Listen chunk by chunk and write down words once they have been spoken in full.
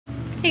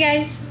Hey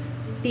guys,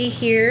 B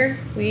here.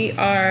 We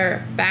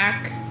are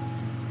back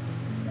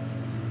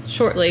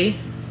shortly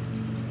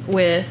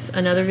with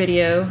another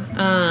video.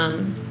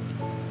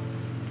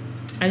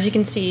 As you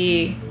can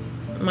see,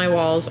 my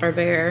walls are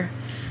bare.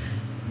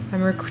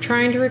 I'm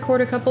trying to record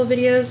a couple of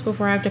videos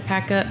before I have to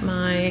pack up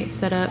my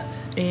setup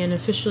and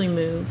officially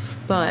move,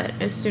 but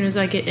as soon as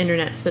I get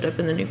internet set up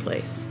in the new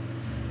place,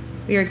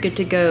 we are good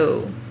to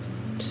go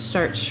to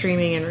start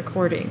streaming and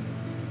recording.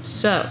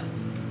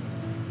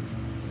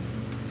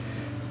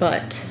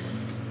 But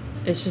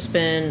it's just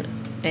been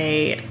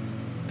a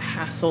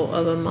hassle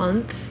of a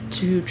month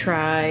to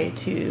try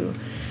to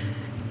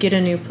get a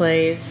new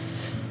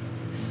place,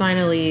 sign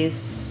a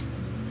lease,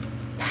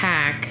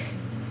 pack,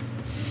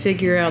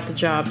 figure out the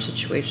job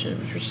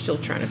situation, which we're still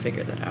trying to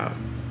figure that out.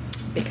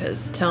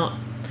 Because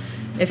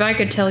if I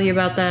could tell you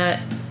about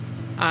that,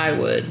 I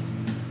would,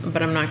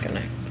 but I'm not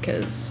gonna,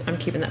 because I'm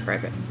keeping that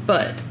private.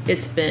 But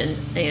it's been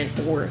an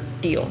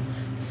ordeal.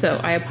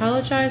 So I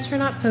apologize for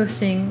not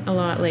posting a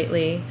lot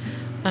lately.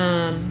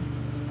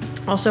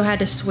 Also had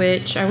to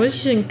switch. I was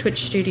using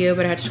Twitch Studio,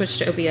 but I had to switch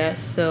to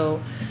OBS,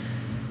 so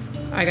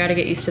I got to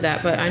get used to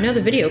that. But I know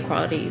the video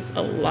quality is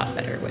a lot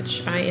better,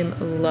 which I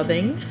am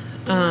loving.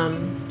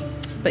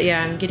 But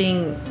yeah, I'm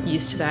getting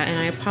used to that, and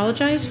I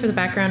apologize for the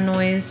background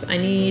noise. I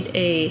need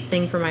a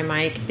thing for my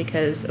mic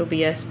because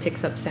OBS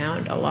picks up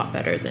sound a lot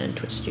better than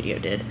Twitch Studio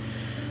did.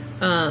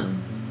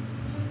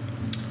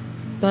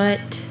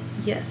 But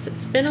yes,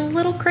 it's been a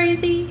little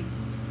crazy,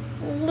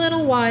 a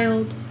little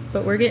wild,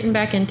 but we're getting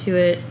back into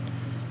it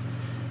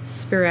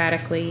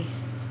sporadically.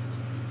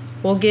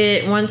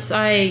 Once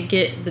I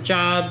get the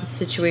job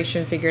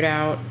situation figured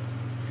out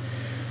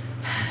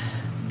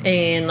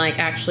and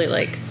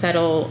actually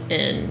settle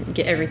and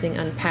get everything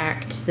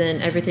unpacked,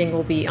 then everything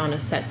will be on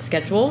a set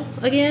schedule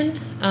again.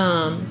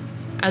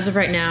 As of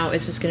right now,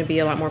 it's just going to be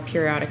a lot more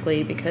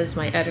periodically because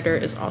my editor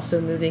is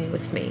also moving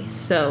with me.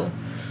 So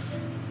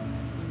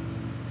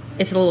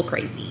it's a little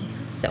crazy.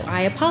 So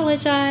I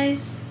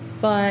apologize,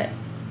 but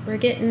we'll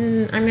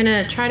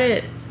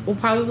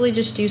probably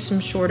just do some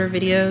shorter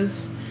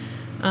videos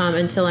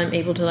until I'm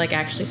able to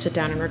actually sit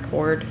down and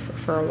record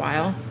for a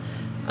while.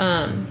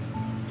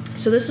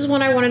 So this is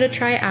one I wanted to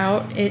try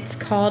out. It's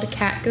called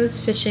Cat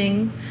Goes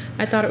Fishing.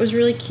 I thought it was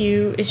really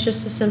cute. It's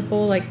just a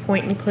simple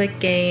point and click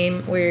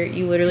game where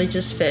you literally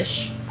just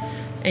fish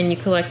and you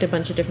collect a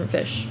bunch of different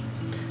fish.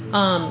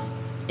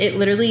 It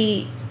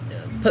literally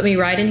put me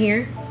right in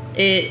here.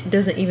 It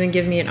doesn't even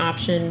give me an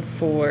option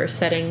for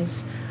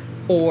settings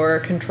or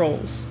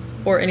controls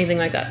or anything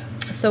like that.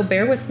 So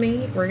bear with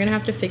me. We're gonna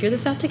have to figure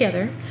this out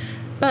together.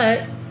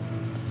 But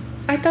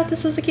I thought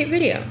this was a cute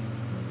video,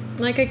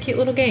 a cute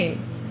little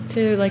game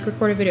to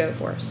record a video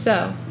for.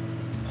 So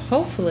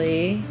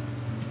hopefully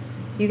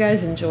you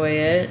guys enjoy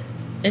it.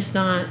 If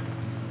not,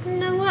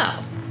 no,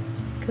 well,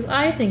 because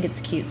I think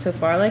it's cute so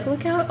far.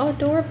 Look how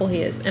adorable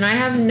he is. And I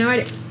have no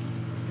idea.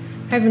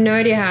 I have no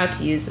idea how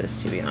to use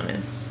this, to be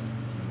honest.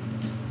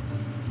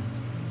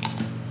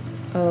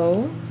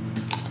 Oh,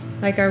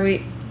 are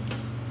we?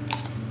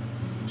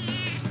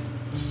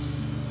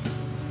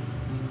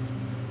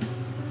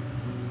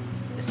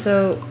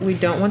 So we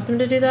don't want them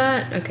to do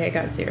that? Okay,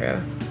 got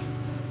 0.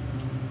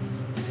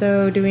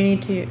 So do we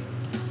need to?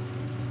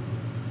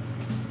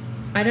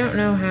 I don't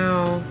know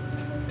how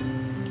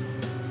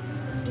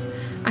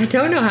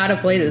to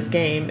play this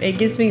game. It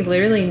gives me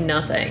literally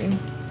nothing.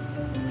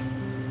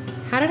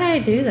 How did I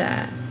do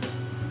that?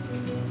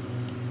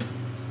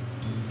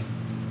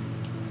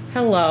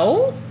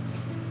 Hello?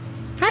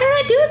 How did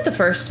I do it the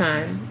first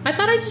time? I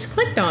thought I just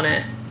clicked on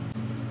it.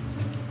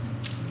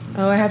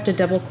 Oh, I have to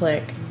double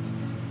click.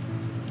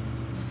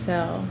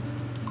 Sell.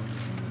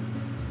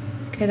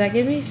 Okay, that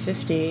gave me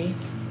 50.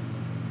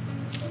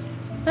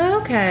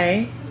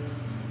 Okay.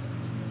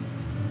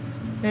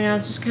 And I'll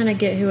just kind of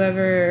get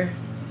whoever.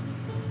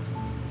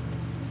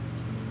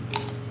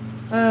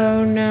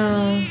 Oh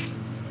no.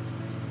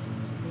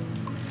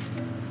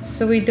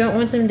 So we don't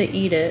want them to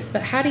eat it,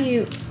 but how do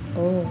you?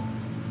 Oh.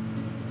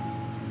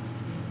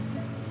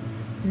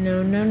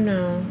 No, no,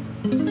 no.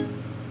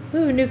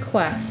 Ooh, new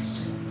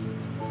quest.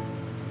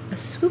 A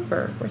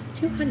swooper worth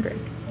 200.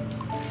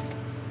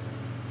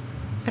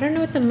 I don't know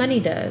what the money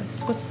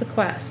does. What's the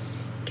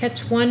quest?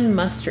 Catch 1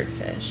 mustard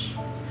fish.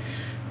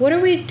 What do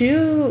we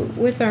do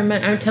with our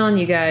money? I'm telling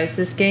you guys,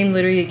 this game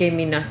literally gave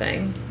me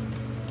nothing.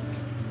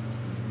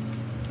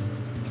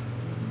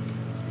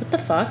 What the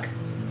fuck?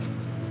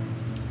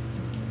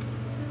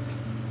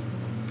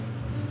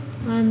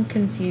 I'm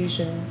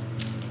confusion.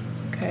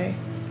 Okay.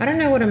 I don't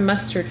know what a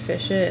mustard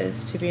fish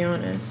is, to be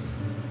honest.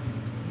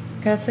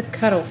 That's a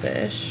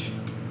cuttlefish.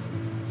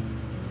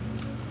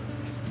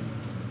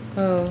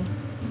 Oh.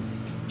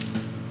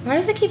 Why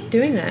does it keep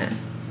doing that?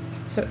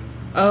 So,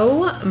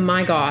 oh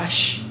my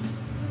gosh.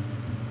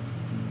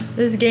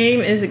 This game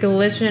is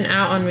glitching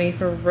out on me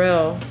for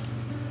real.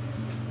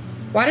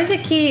 Why does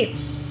it keep...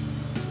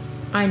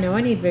 I know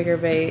I need bigger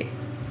bait.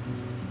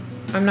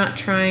 I'm not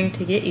trying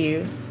to get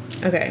you.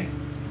 Okay.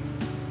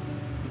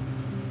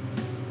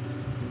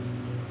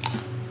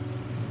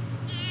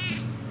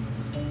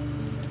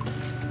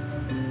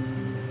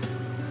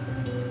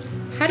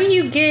 How do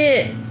you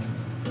get...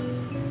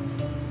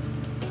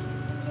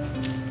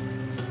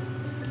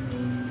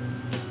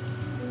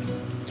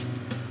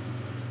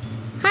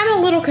 I'm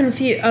a little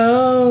confused.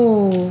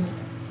 Oh.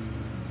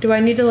 Do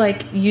I need to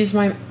like use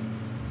my...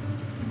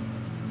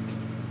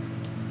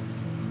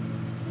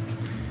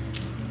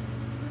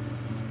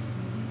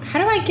 How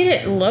do I get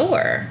it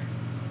lower?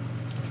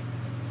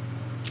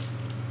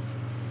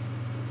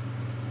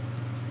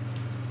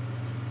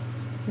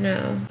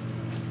 No.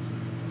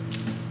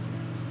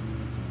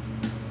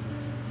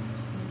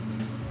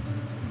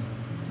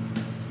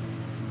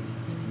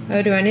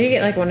 Oh, do I need to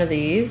get like one of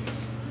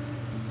these?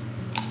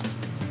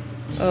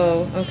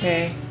 Oh,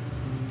 okay.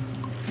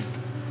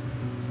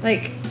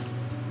 Like,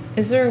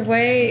 is there a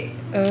way?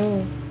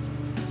 Oh.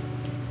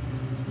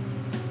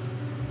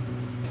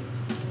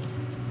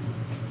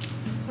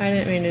 I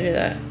didn't mean to do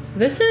that.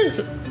 This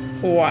is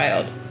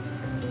wild.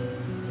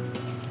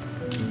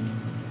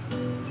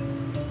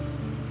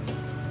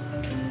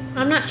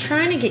 I'm not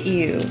trying to get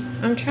you.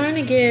 I'm trying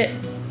to get...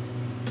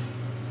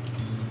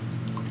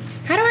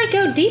 How do I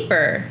go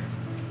deeper?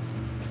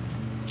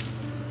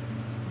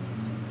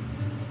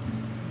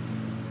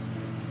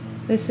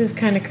 This is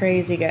kind of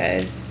crazy,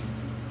 guys.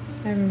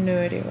 I have no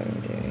idea what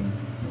I'm doing.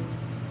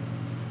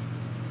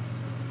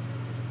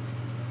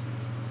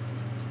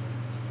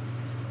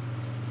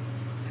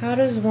 How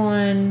does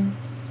one...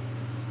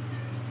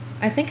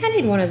 I think I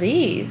need one of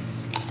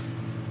these.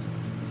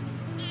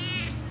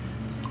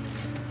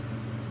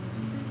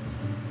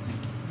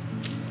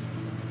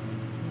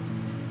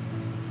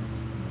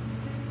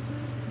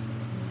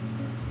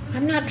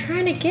 I'm not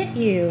trying to get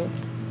you.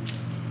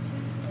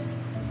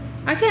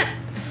 I can't...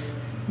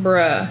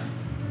 Bruh.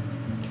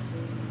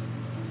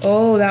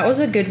 Oh, that was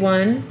a good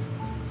one.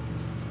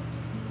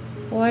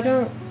 Well, I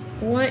don't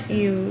want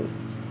you.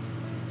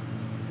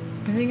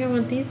 I think I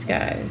want these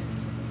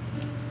guys.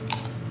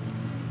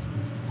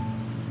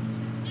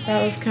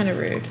 That was kind of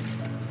rude.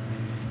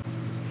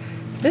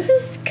 This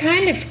is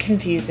kind of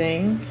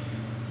confusing,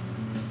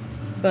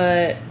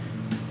 but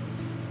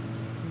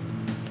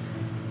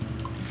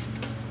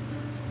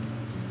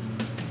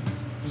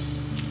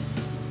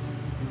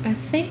I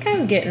think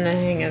I'm getting the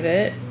hang of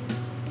it.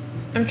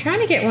 I'm trying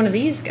to get one of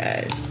these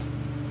guys.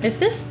 If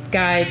this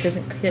guy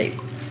doesn't keep...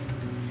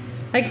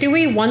 Like, do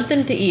we want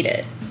them to eat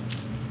it?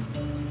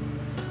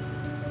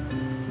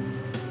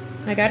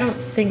 Like, I don't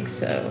think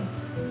so.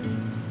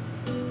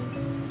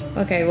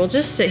 Okay, we'll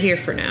just sit here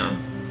for now.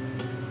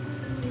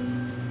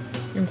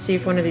 And see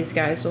if one of these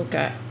guys will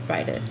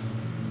bite it.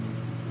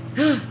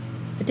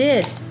 It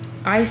did.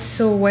 I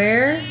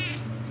swear.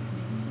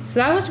 So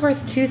that was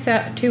worth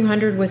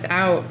 200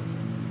 without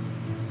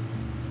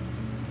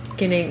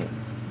getting...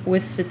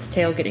 with its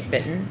tail getting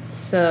bitten.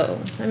 So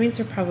that means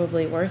they're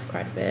probably worth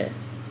quite a bit.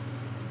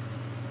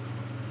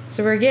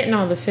 So we're getting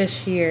all the fish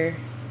here.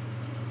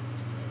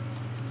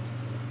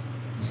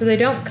 So they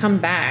don't come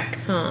back,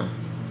 huh?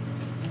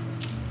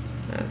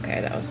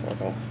 Okay, that was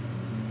horrible.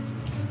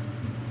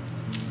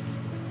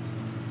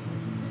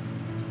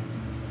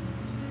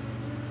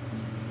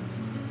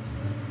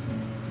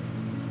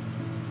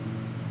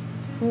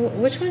 Well,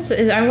 which one's...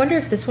 I wonder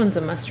if this one's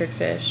a mustard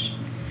fish.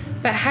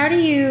 But how do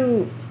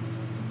you...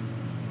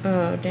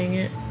 Oh, dang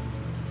it.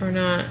 We're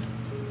not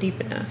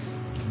deep enough.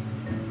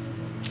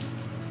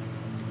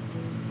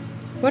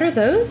 What are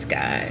those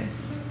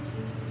guys?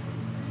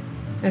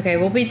 Okay,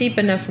 we'll be deep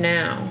enough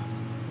now.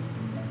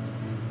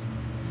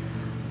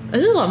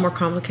 This is a lot more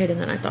complicated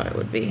than I thought it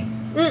would be.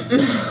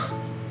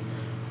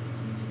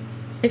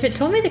 If it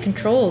told me the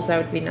controls,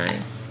 that would be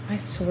nice. I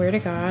swear to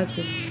God,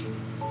 this...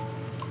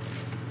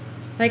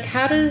 Like,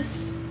 how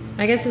does...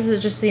 I guess this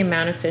is just the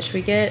amount of fish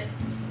we get.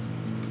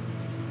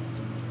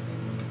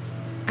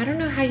 I don't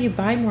know how you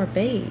buy more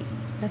bait.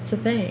 That's the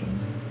thing.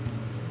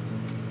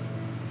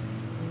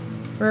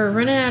 We're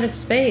running out of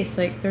space.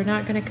 Like, they're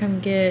not gonna come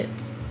get...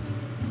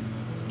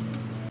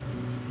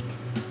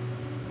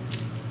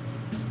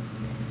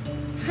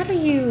 How do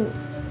you...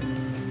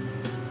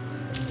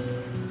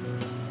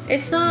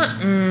 It's not...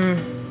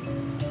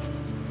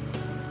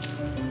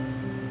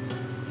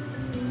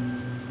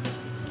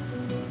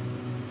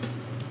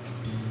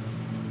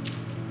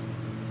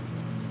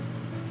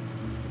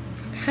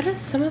 How does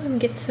some of them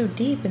get so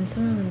deep and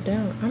some of them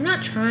don't? I'm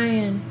not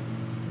trying.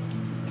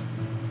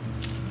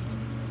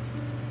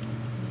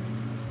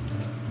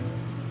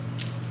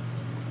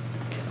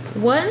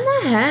 What in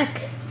the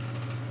heck?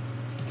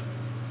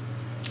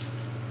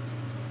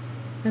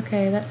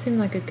 Okay, that seemed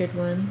like a good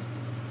one.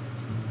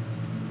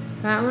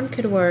 That one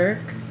could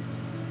work.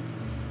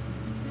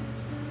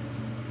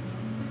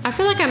 I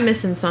feel like I'm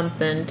missing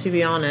something, to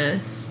be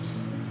honest.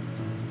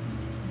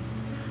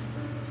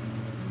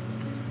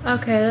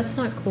 Okay, that's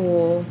not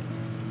cool.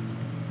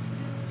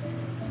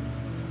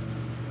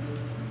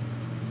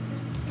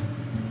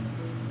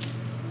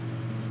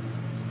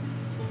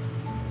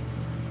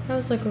 That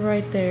was like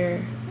right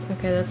there.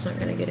 Okay, that's not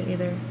gonna get it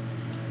either.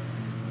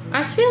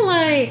 I feel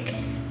like...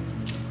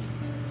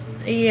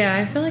 Yeah,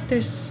 I feel like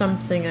there's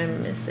something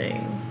I'm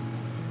missing.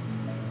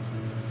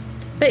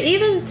 But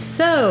even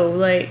so,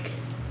 like...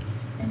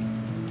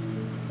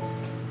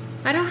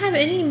 I don't have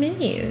any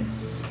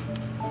menus.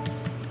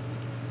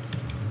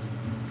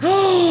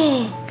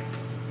 Oh!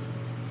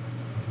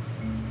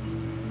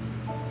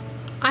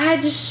 I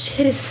had just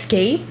hit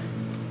escape?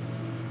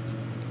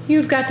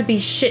 You've got to be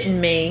shitting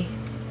me.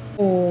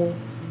 Oh.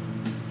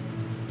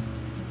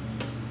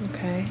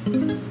 Okay.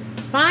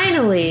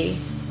 Finally!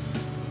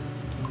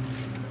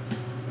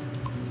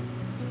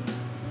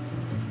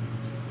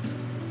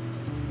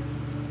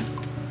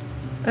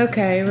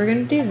 Okay, we're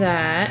gonna do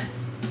that.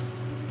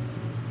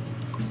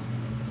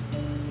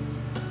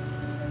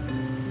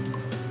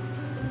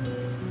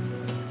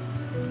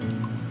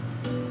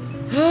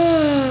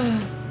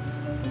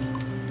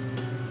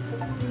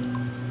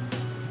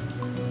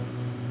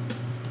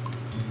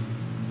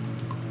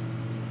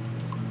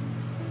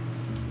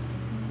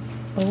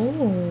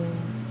 Oh.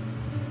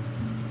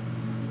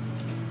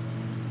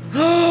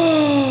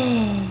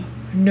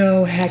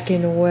 No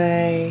heckin'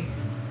 way.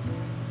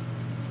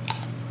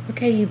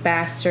 Okay, you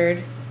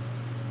bastard.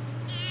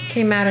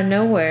 Came out of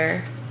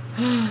nowhere.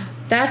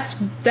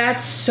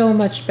 That's so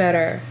much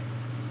better.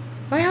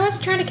 Why, I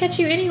wasn't trying to catch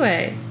you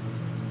anyways.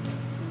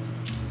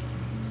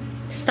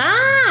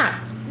 Stop!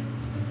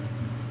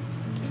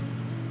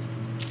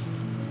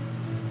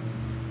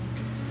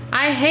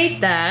 I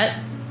hate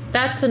that.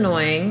 That's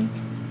annoying.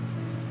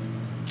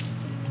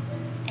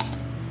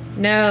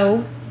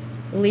 No.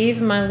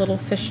 Leave my little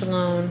fish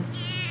alone.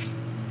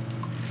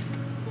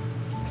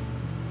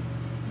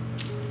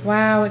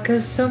 Wow, it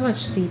goes so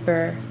much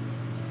deeper.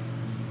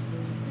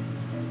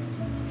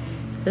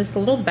 This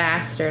little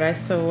bastard, I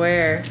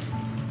swear.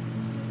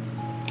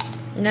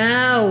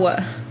 No!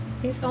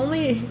 He's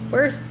only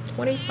worth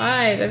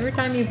 25 every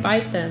time you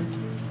bite them.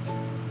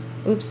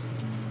 Oops.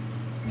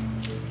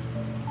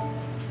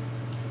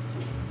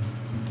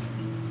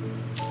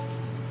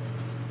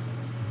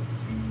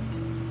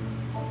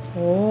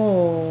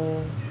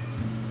 Oh.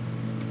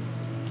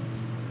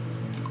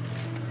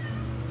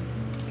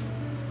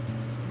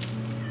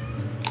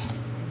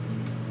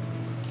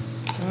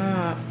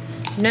 Stop.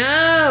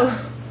 No!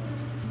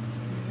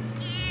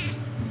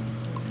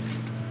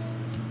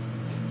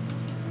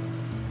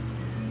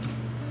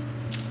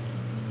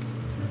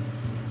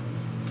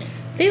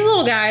 These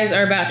little guys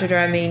are about to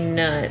drive me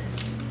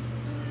nuts.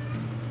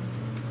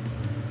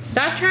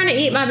 Stop trying to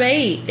eat my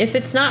bait. If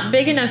it's not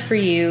big enough for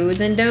you,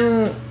 then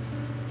don't.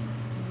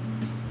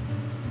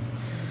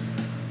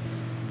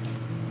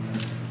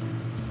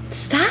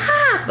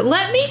 Stop!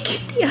 Let me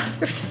get the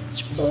other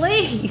fish,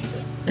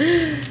 please.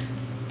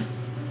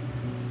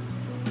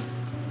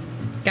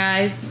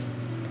 Guys,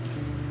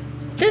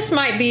 this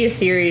might be a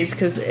series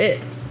because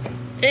it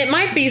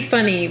might be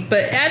funny,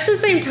 but at the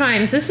same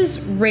time, this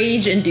is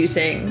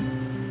rage-inducing.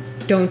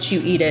 Don't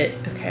you eat it.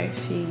 Okay,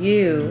 for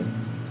you.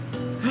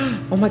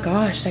 Oh my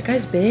gosh, that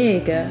guy's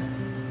big.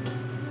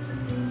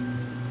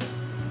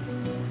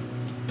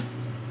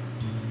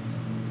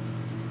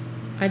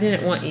 I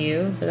didn't want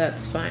you, but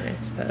that's fine, I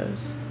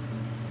suppose.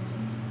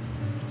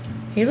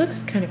 He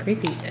looks kind of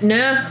creepy.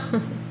 No.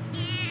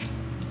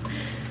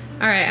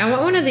 All right, I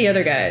want one of the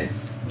other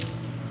guys.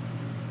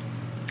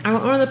 I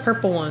want one of the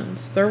purple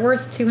ones. They're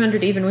worth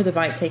 200 even with a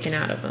bite taken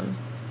out of them.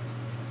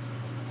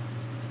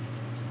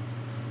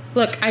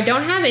 Look, I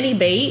don't have any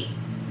bait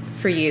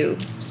for you,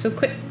 so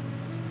quit.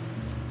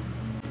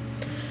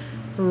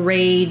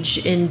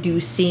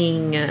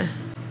 Rage-inducing.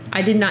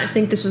 I did not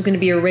think this was going to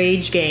be a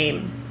rage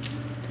game.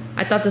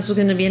 I thought this was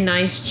going to be a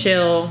nice,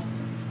 chill.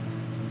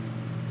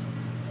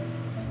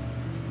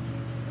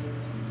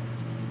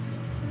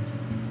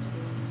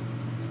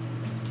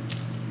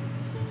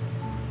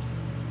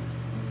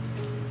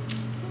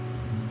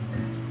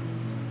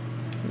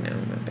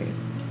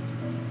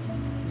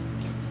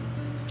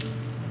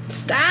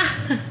 Stop!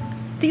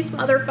 These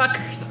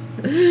motherfuckers.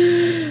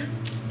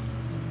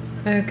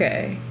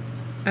 Okay.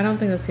 I don't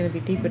think that's gonna be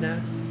deep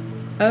enough.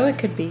 Oh, it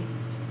could be.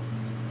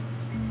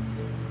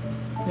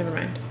 Never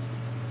mind.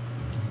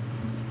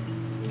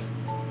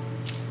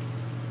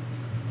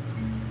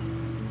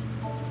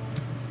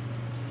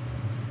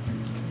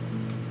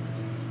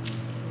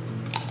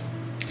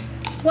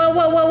 Whoa,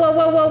 whoa, whoa, whoa,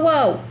 whoa, whoa,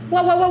 whoa.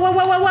 Whoa, whoa, whoa,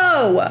 whoa, whoa,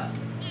 whoa, whoa.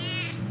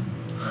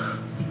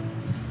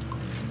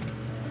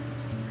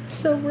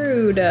 So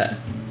rude.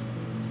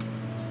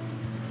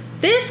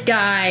 This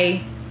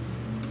guy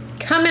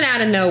coming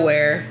out of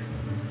nowhere.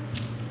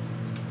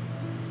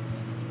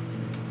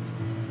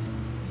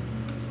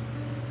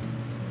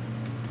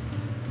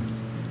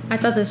 I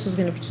thought this was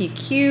gonna be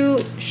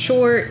cute,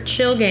 short,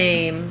 chill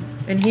game.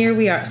 And here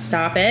we are.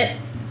 Stop it.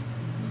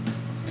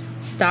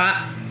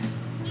 Stop.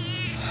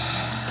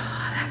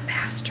 That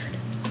bastard.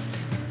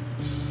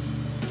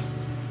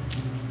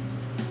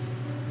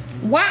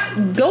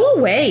 What? Go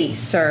away,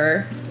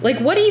 sir. Like,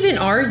 what even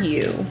are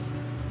you?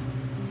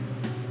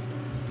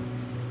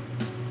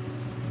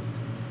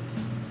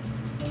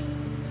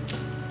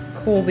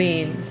 Cool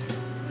beans.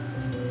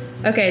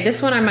 Okay,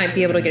 this one I might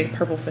be able to get a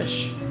purple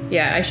fish.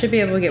 Yeah, I should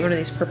be able to get one of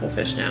these purple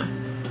fish now.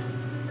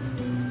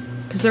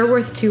 Because they're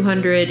worth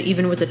 200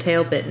 even with the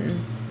tail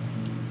bitten.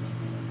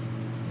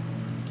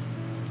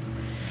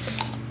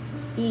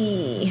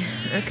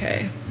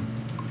 Okay.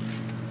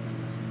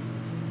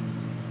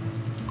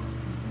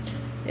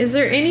 Is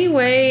there any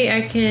way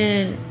I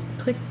can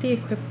click the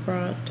equip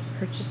rod to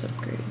purchase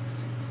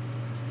upgrades?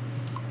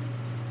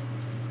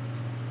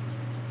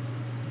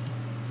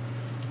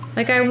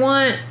 Like, I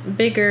want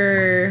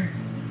bigger...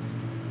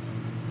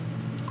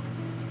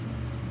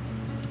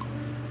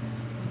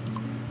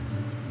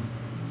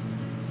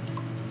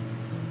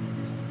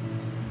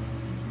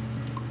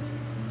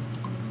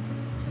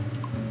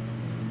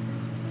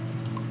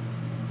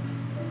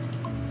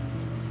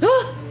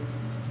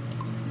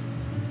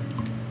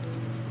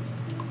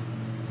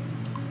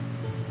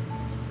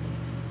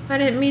 I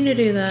didn't mean to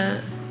do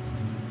that.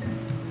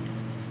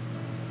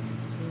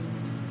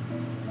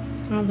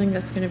 I don't think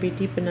that's gonna be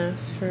deep enough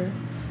for...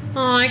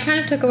 Oh, I kind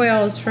of took away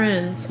all his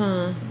friends,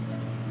 huh?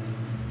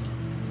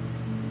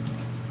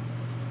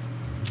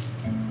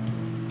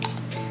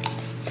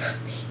 So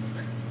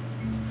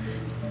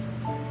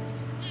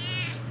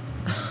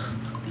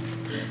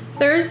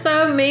they're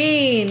so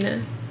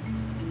mean.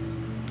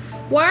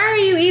 Why are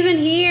you even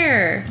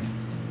here?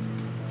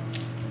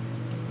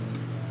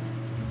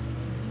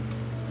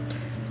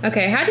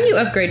 Okay, how do you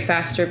upgrade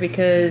faster?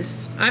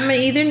 Because I'm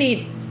either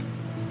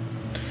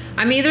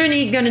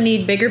gonna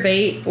need bigger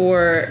bait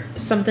or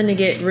something to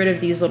get rid of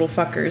these little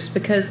fuckers.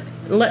 Because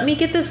let me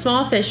get the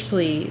small fish,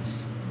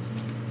 please.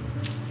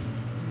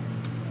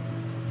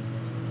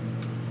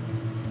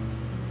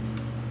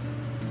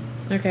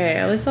 Okay,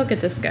 at least I'll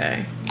get this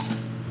guy.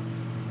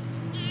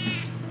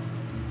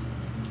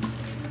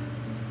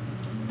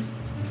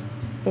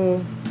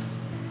 Oh.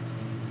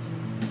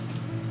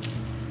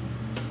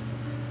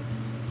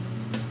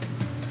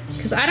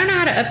 Because I don't know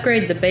how to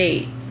upgrade the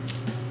bait.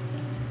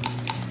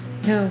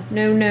 No,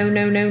 no, no,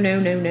 no, no, no,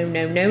 no, no,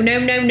 no, no, no,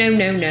 no, no,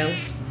 no, no.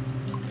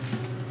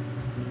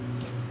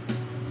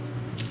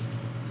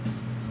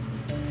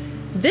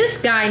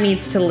 This guy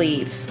needs to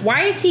leave.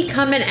 Why is he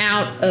coming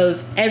out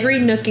of every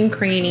nook and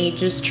cranny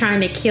just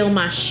trying to kill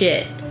my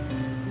shit?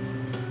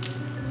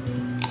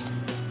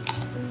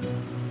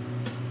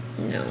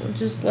 No,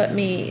 just let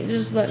me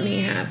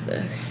have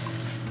the...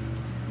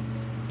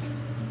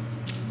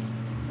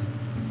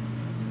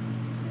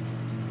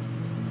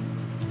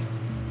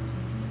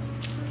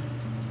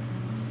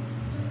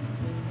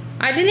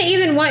 I didn't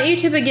even want you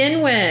to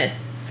begin with.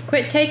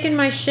 Quit taking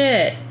my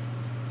shit.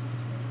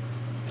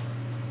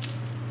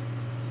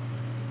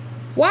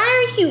 Why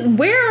are you...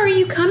 Where are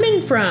you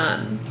coming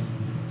from?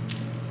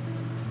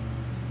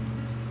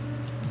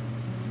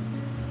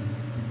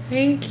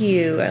 Thank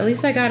you. At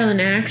least I got an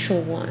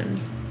actual one.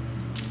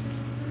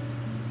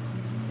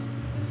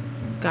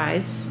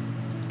 Guys,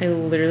 I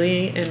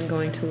literally am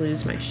going to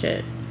lose my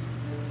shit.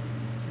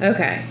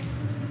 Okay.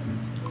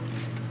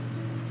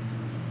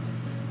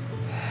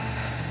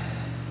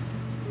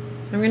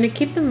 I'm going to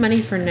keep the money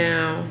for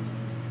now.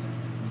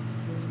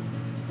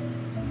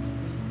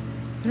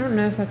 I don't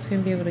know if that's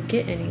going to be able to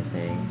get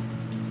anything.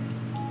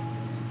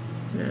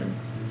 No.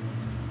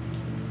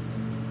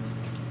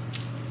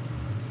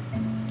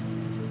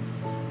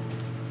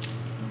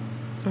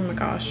 Oh my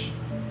gosh.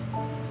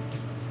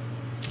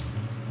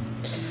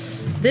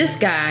 This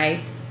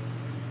guy,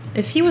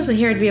 if he wasn't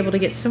here, I'd be able to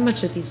get so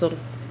much of these little...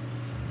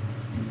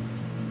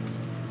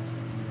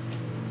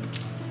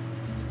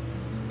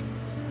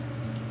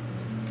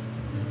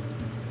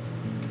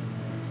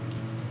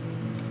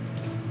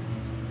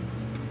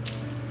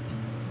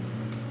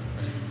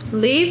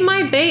 Leave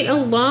my bait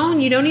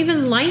alone. You don't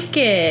even like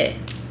it.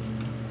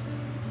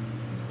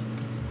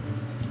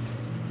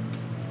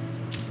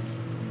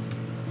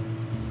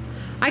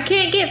 I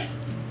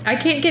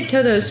can't get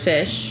Toto's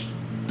fish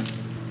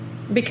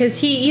because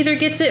he either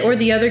gets it or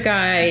the other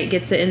guy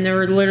gets it, and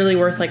they're literally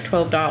worth like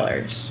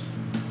 $12.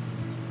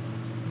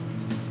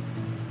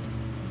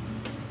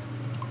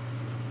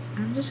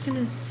 I'm just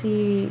gonna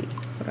see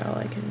what all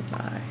I can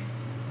buy.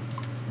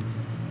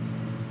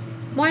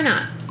 Why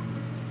not?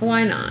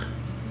 Why not?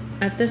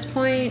 At this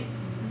point,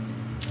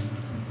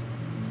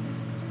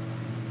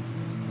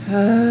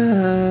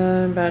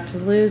 I'm about to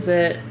lose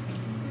it.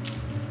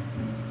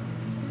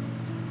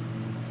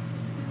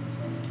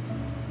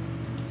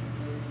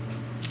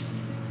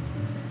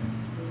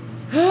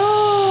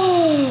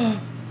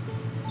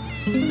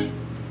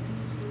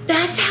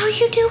 That's how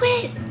you do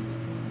it?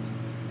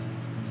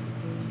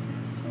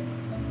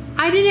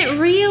 I didn't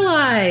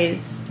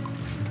realize.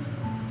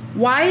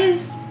 Why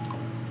is...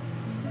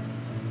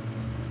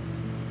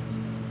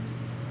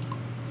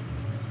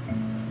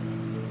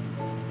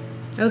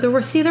 Oh, they're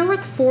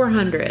worth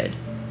 400.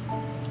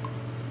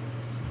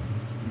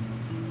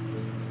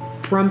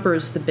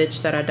 Brumper's the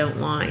bitch that I don't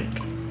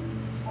like.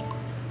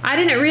 I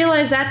didn't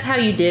realize that's how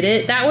you did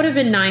it. That would have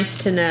been nice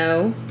to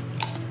know.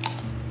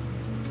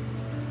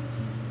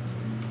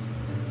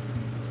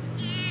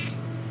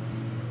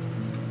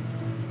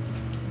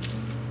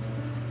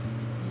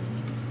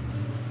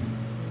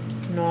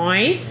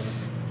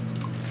 Nice.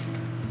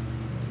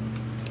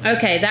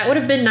 Okay, that would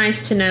have been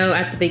nice to know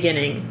at the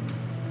beginning.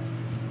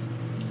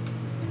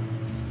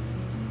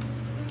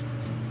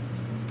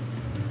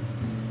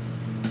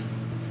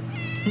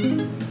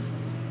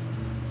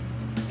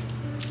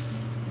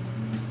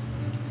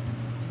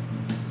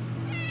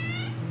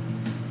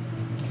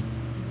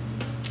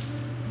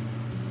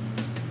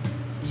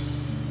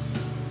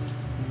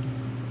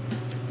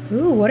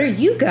 Ooh, what are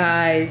you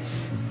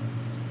guys?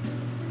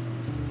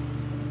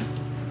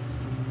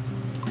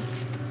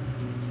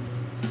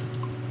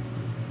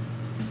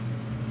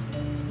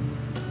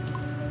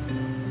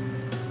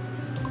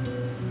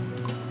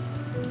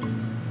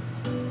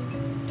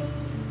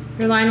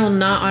 Your line will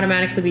not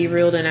automatically be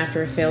reeled in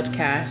after a failed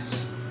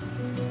cast.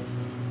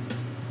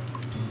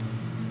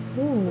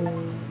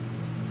 Ooh.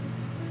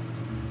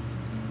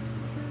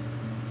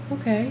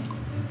 Okay.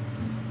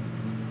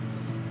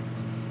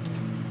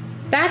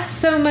 That's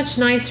so much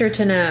nicer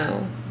to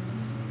know.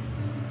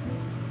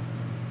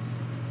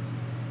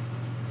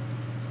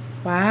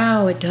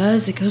 Wow, it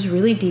does. It goes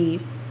really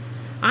deep.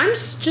 I'm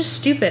just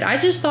stupid. I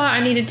just thought I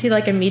needed to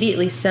like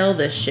immediately sell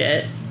this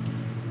shit.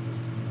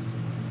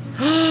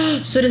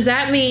 So does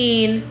that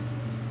mean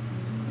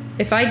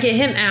if I get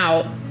him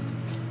out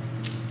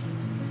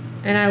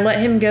and I let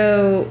him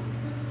go...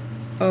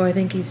 Oh, I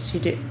think he's too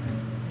deep.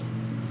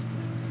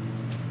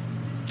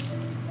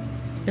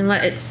 And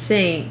let it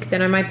sink,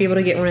 then I might be able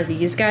to get one of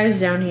these guys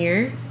down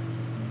here.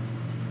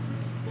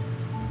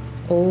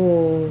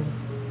 Oh.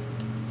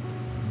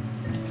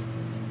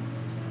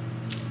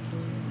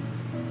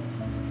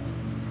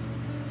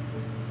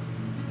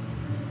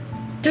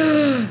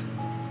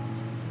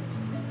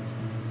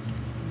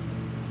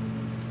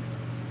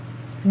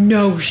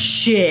 No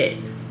shit.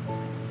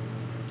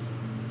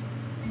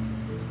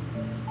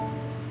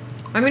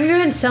 I'm gonna go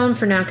ahead and sell him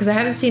for now because I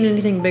haven't seen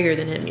anything bigger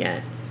than him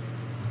yet.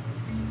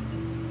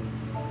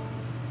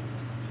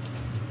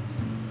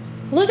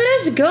 Look at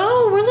us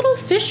go! We're little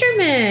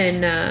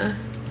fishermen!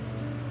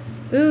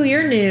 Ooh,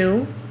 you're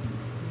new.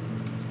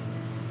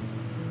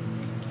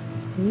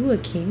 Ooh, a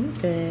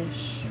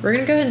kingfish. We're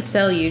gonna go ahead and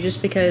sell you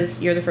just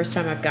because you're the first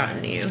time I've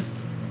gotten you.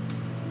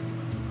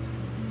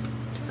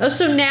 Oh,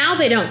 so now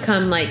they don't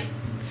come like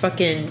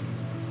fucking...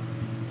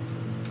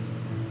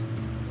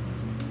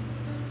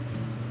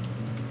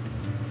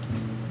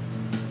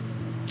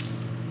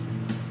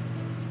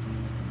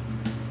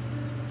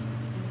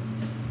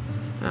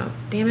 Oh,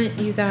 damn it,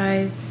 you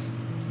guys.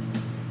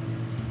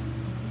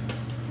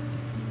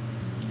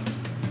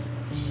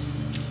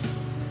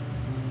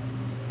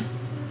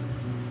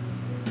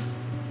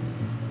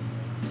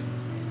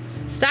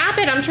 Stop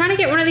it! I'm trying to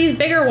get one of these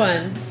bigger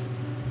ones.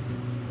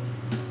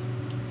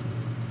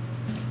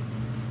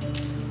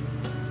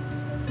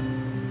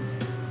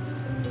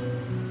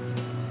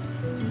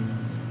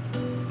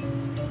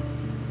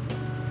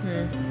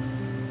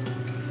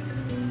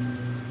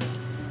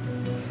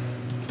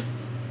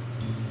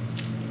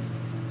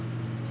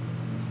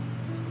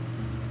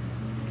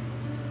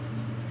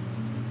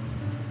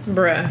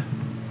 Bruh.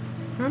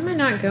 Why am I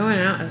not going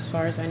out as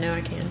far as I know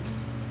I can?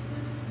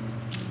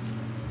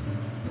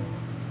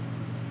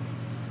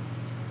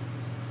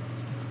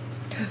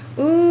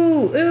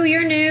 Ooh, ooh,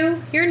 you're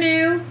new. You're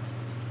new.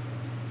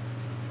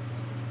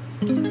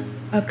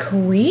 A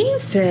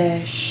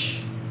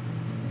queenfish.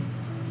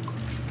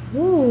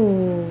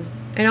 Ooh.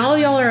 And all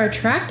y'all are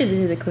attracted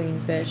to the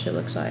queenfish, it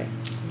looks like.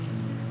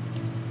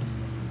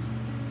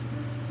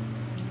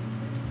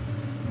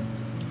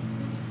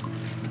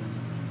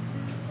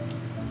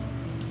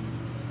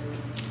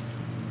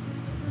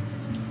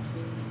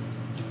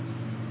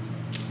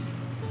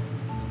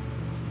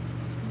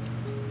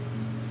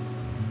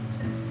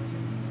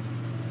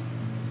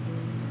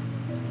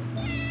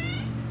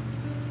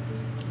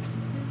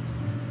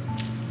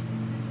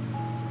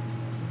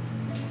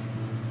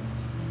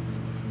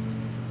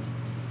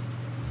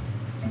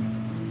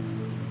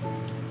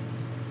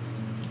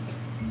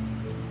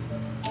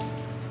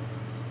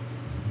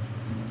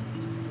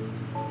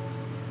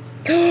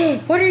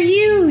 What are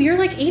you? You're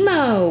like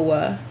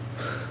emo.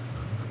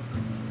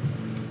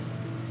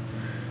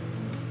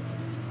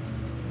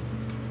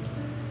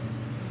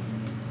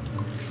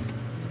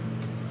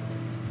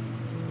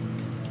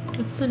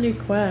 What's the new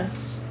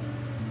quest?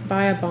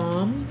 Buy a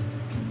bomb?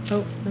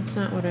 Oh, that's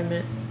not what I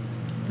meant.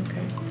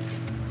 Okay.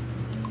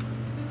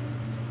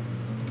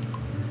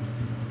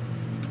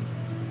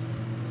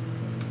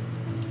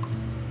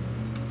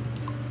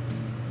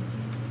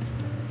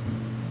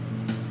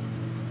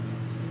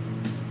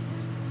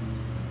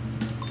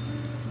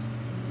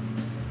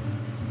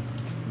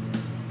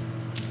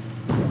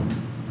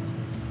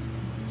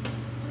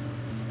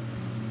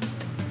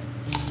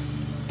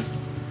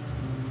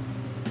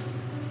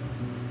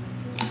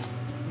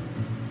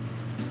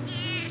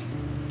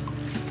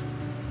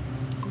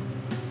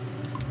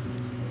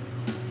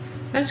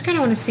 I just kind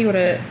of want to see what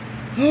it...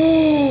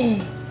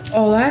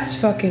 Oh, that's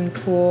fucking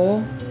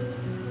cool.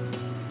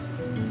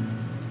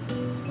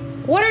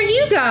 What are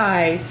you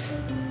guys?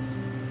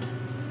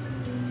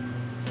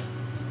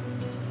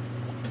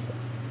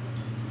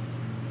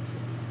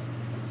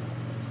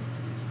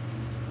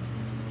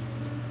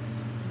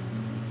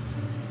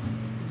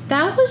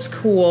 That was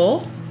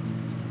cool.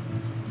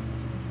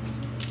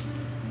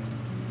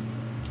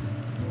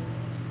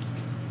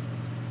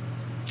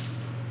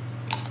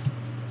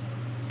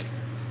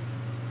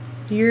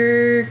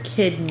 You're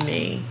kidding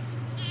me.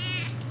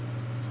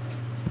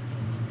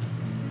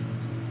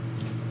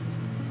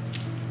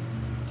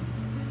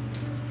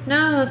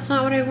 No, that's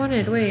not what I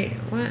wanted. Wait,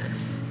 what?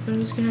 So I'm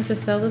just gonna have to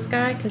sell this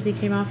guy because he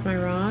came off my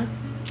rod?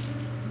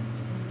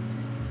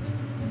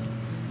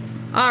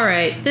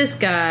 Alright, this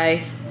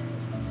guy.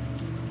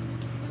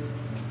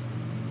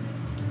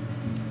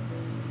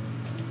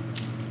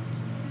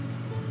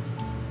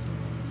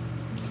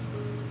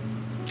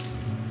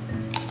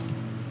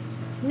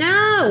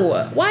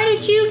 No! Why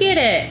did you get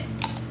it?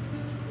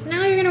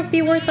 Now you're gonna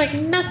be worth like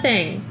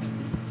nothing.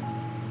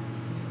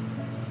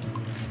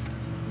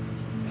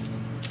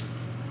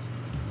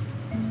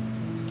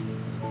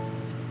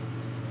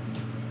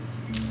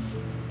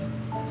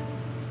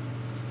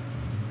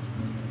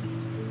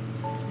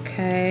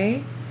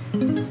 Okay.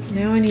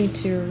 Now I need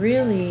to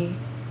really...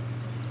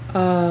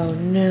 Oh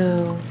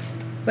no.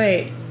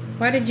 Wait,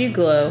 why did you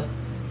glow?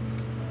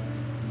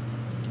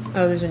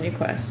 Oh, there's a new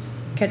quest.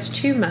 Catch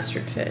 2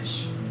 mustard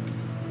fish.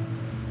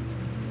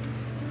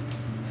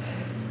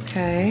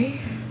 Okay.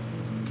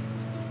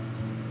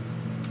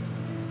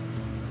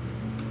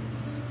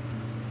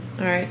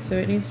 Alright, so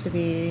it needs to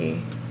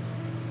be...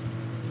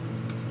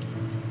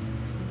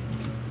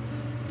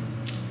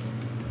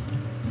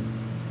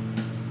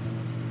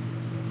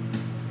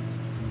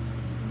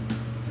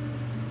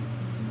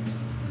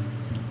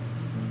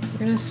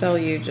 I'm gonna sell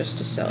you just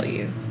to sell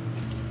you.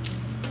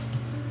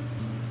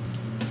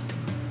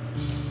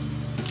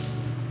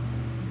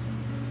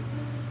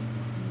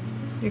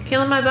 You're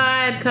killing my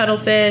vibe,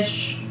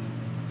 cuttlefish.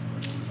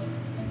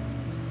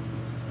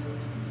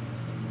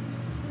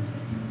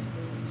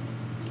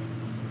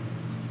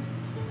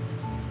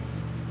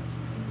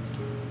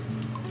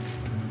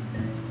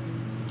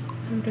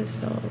 I'm gonna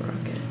sell a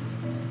rocket.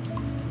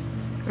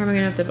 Or am I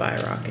gonna have to buy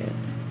a rocket?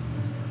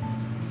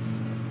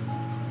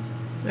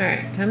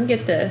 Alright, come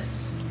get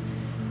this.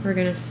 We're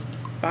gonna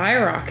buy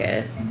a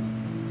rocket.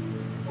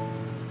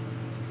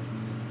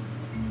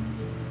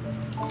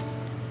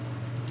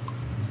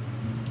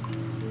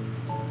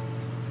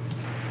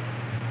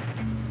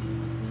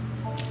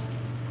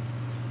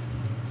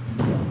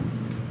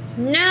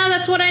 No,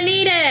 that's what I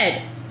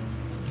needed!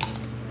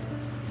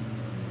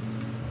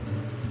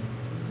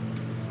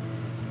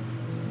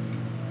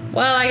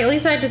 Well, at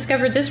least I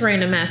discovered this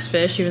random ass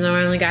fish, even though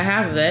I only got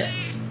half of it.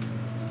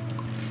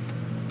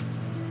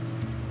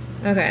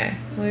 Okay,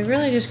 well, we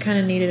really just kind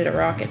of needed a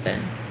rocket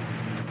then.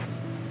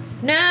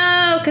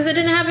 No, because I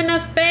didn't have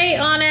enough bait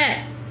on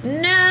it.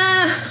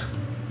 No!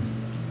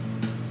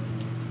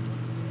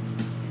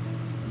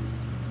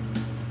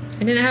 I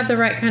didn't have the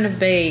right kind of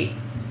bait.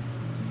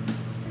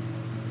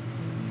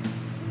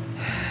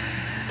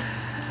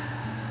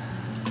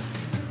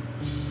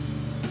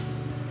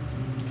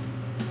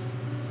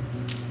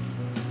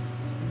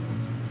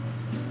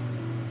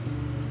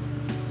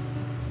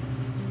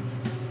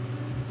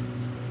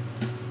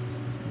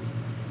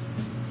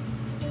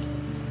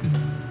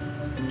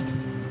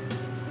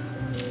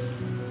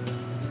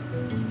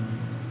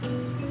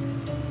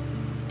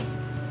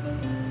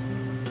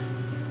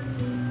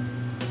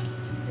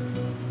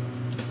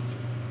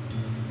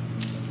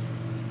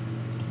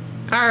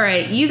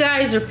 Alright, you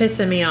guys are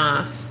pissing me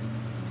off.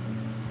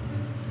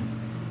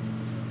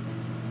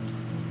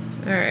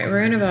 Alright,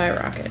 we're gonna buy a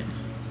rocket.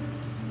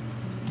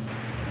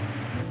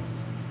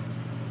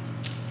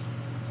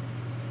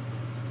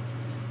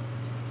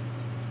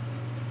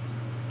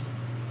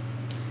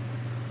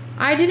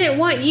 I didn't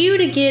want you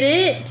to get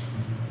it.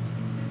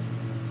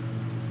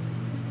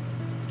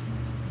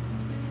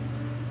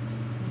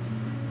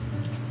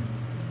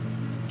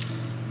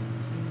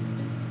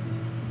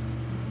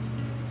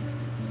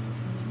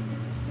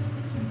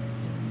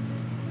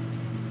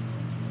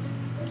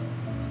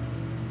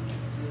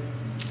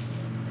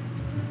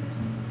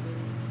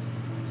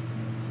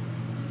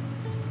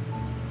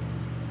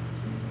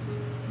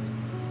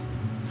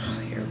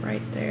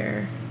 Right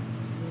there.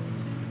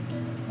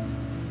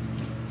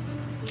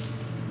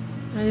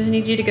 I just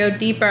need you to go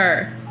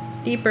deeper.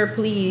 Deeper,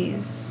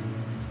 please.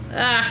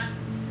 Ah.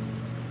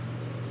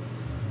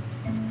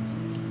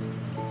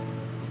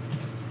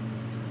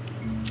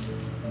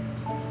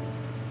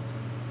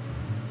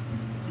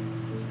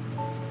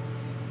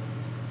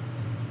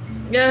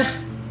 Yeah.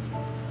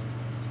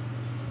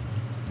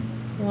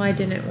 Well, I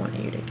didn't want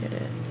you to get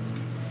it.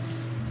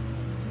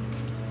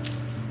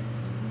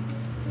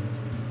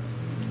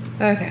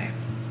 Okay.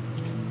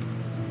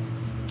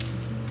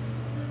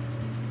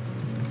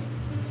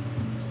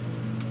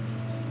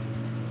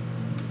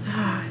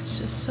 Ah, it's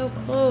just so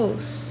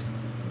close.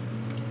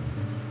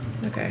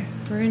 Okay,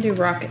 we're gonna do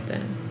rocket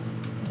then.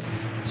 Let's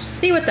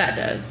see what that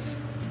does.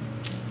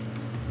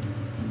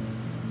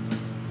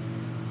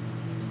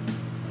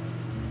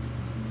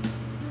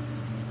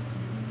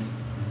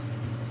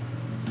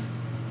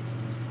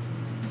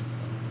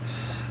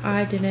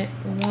 I didn't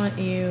want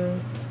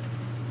you.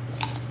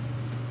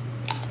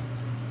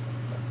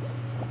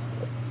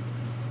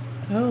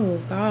 Oh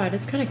God,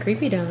 it's kind of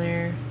creepy down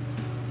there.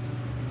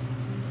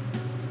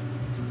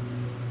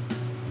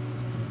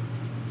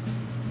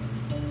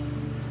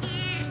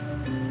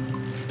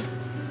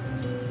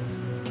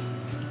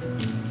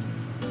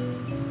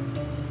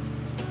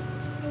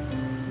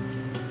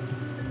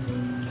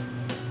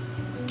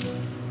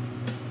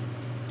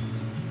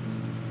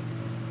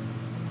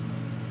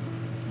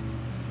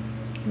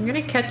 I'm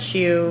gonna catch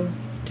you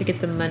to get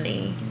the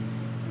money.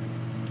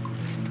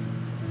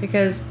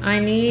 Because I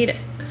need...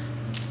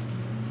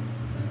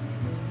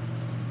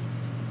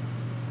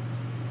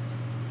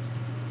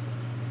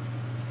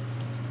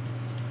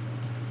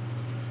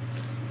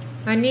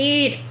 I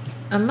need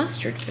a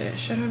mustard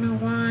fish. I don't know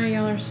why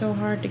y'all are so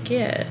hard to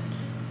get.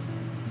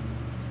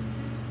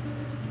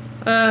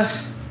 Do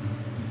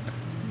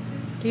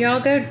y'all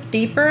go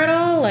deeper at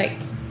all? Like...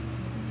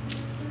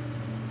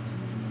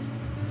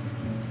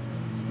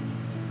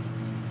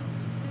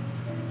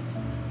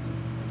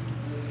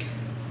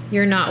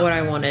 You're not what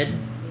I wanted.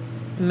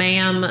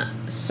 Ma'am,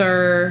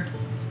 sir,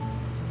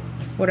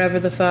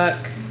 whatever the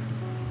fuck.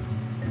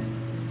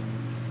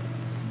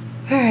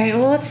 Alright,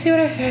 well, let's see what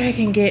I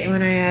can get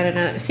when I add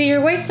another. See,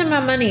 you're wasting my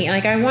money.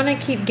 Like, I want to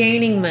keep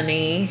gaining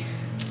money.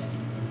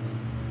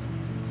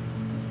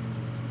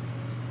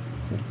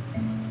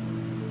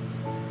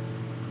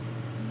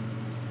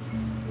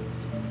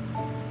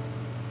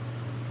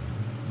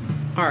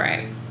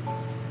 Alright.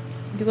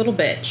 You little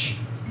bitch.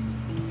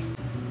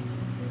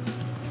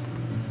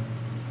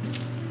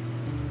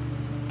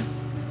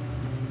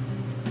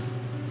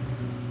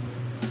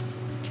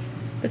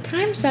 The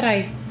times that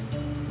I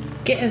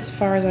get as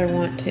far as I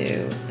want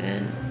to,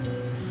 and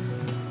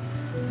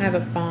I have a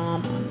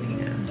bomb on me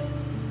now.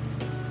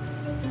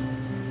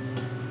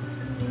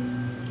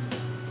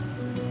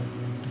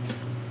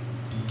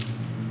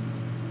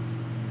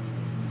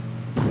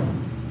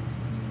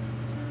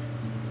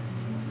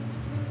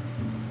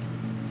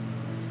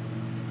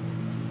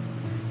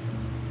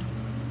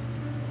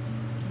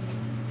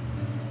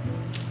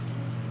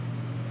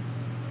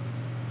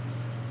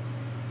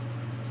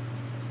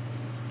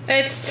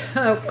 It's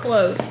so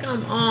close.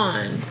 Come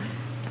on.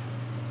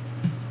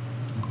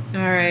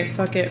 Alright,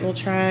 fuck it. We'll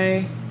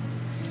try.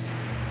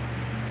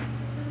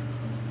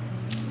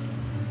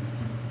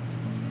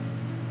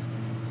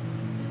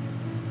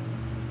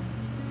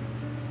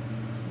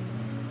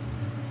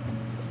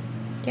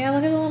 Yeah,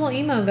 look at the little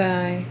emo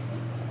guy.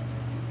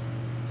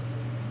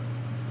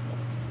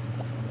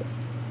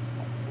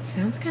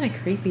 Sounds kind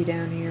of creepy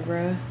down here,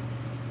 bruh.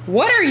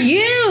 What are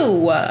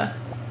you?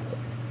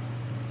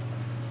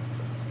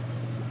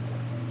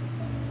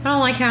 I don't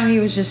like how he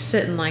was just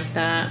sitting like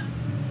that.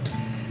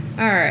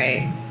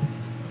 Alright.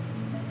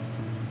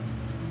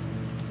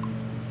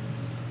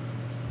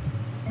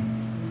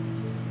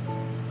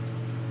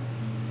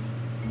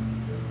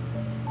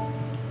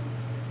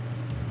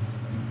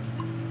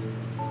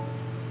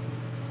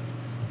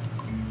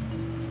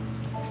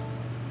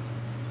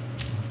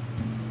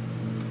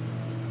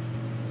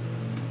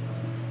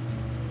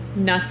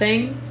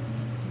 Nothing.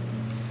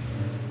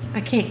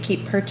 I can't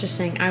keep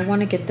purchasing. I want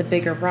to get the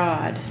bigger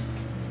rod.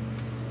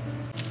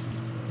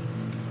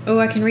 Oh,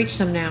 I can reach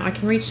some now. I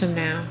can reach some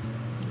now.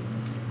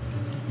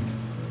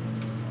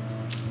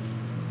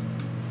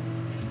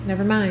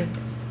 Never mind.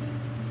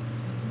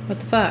 What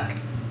the fuck?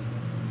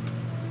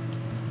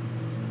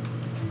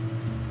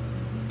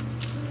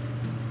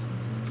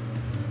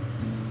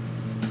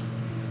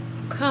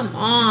 Come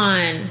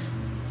on.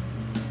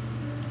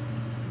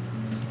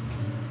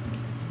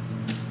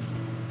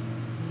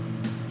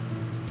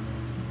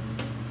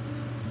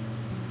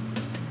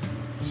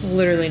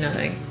 Literally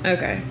nothing.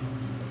 Okay.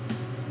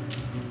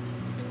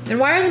 And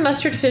why are the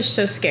mustard fish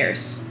so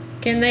scarce?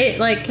 Can they,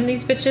 like, can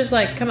these bitches,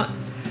 like, come on?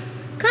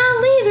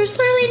 Golly, there's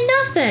literally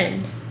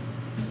nothing.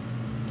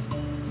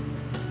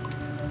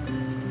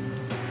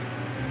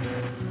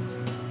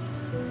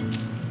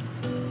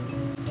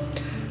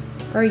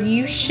 Are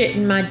you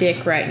shitting my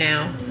dick right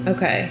now?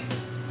 Okay.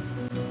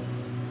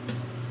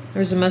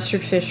 There's a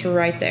mustard fish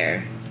right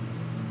there.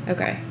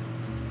 Okay.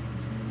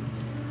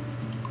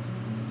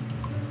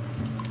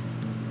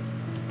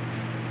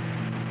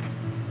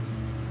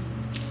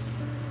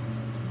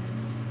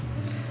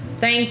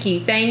 Thank you,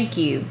 thank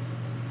you.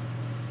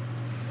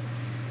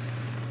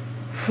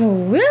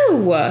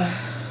 Woo! I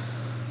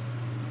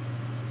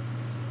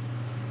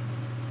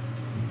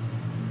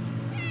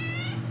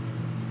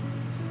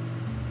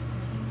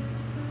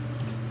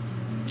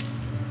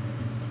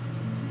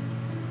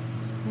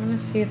want to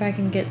see if I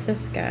can get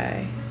this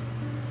guy.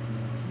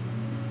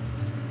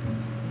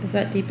 Is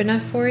that deep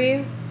enough for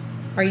you?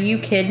 Are you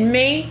kidding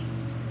me?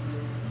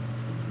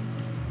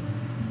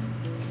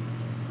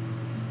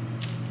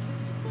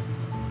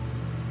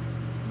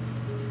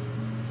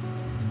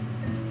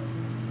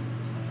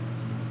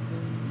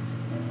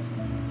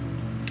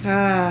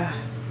 Ah,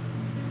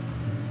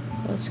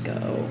 let's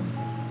go.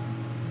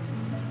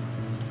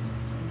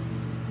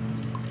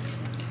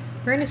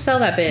 We're gonna sell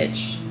that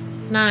bitch.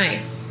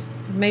 Nice.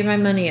 I've made my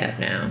money up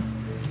now.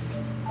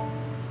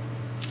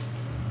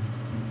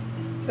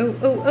 Oh,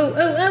 oh, oh, oh,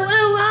 oh,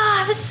 oh,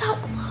 ah, I was so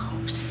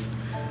close.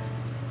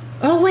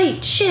 Oh,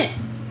 wait, shit.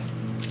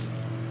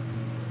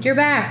 You're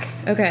back.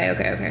 Okay,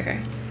 okay, okay, okay.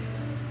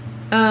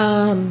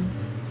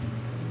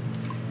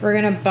 We're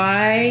gonna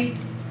buy...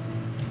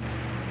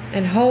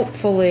 And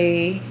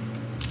hopefully,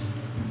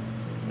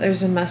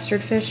 there's a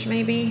mustard fish,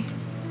 maybe?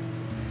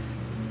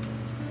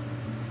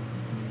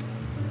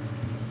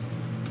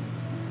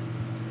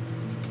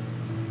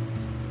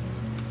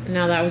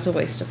 Now that was a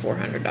waste of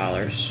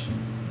 $400.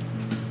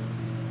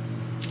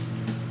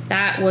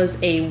 That was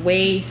a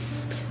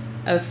waste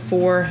of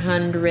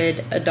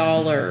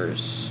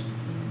 $400.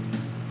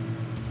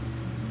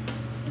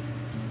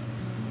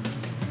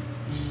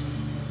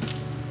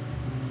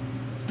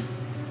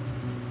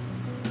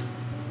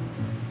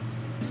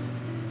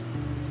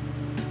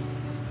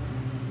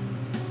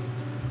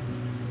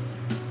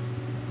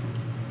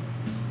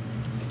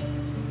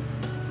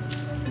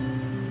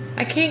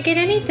 I can't get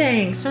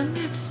anything, so I'm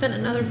gonna have to spend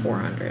another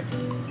 $400.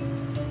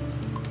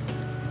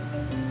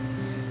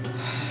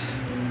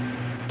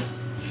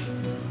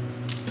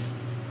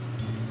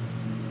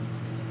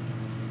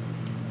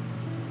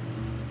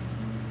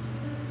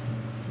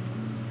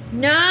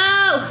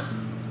 No!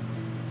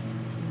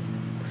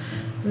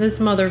 This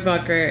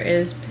motherfucker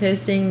is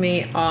pissing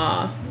me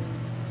off.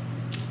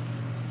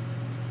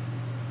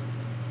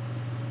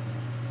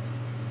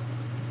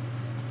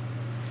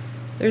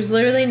 There's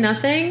literally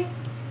nothing.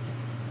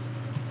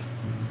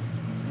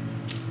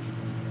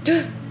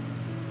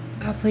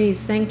 Oh,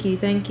 please. Thank you.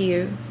 Thank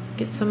you.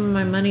 Get some of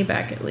my money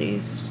back at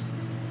least.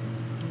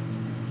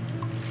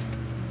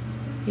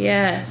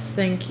 Yes.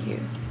 Thank you.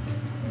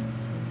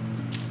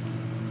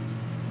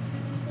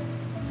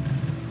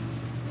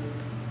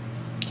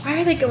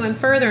 Why are they going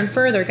further and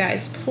further,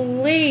 guys?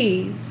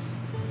 Please.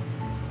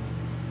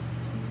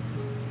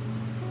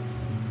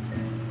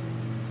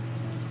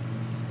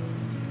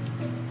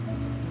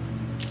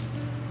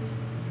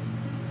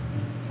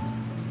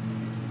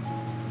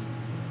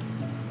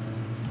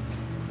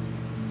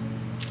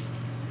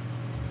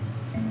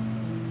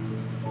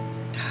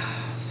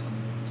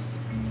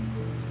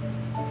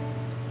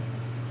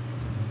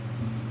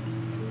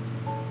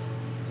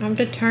 I'm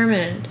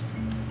determined.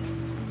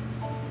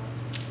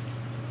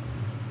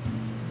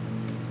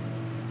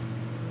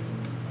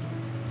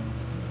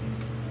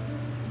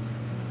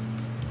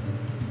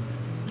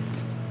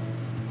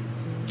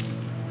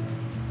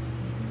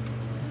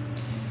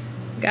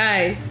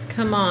 Guys,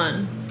 come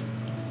on.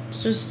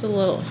 It's just a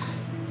little...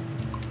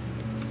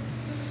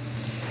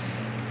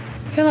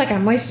 I feel like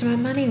I'm wasting my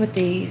money with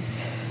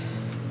these.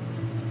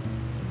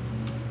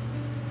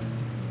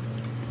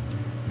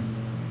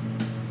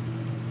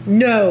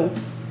 No.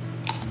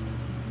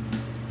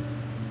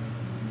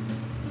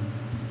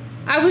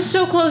 I was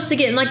so close to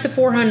getting like the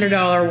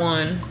 $400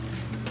 one.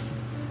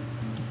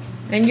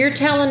 And you're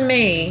telling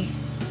me.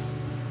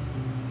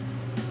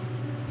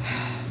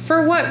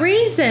 For what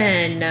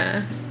reason?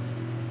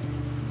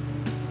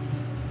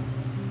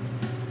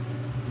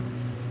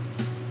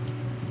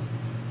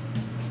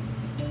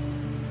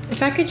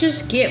 If I could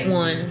just get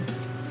one.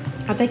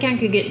 I think I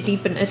could get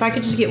deep enough. If I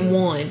could just get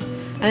one.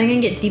 I think I can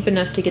get deep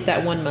enough to get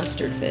that one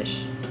mustard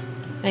fish.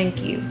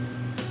 Thank you.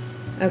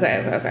 Okay,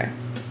 okay, okay.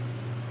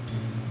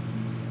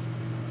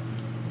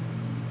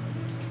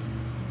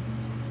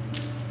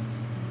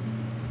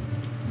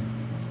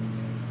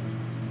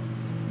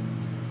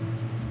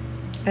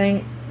 I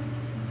think,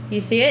 you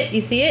see it? You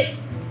see it?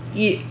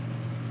 You,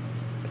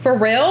 for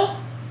real?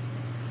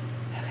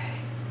 Okay.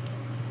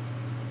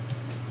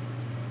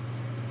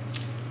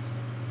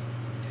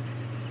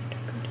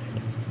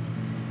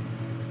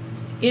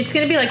 It's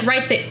gonna be like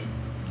right there.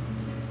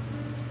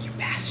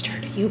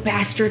 You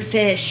bastard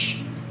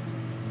fish.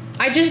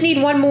 I just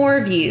need one more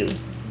of you.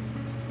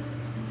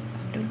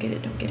 Don't get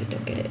it, don't get it,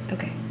 don't get it.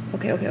 Okay,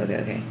 okay, okay, okay,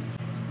 okay.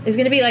 It's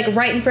gonna be like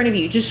right in front of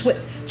you. Just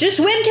swim to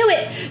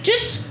it.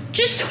 Just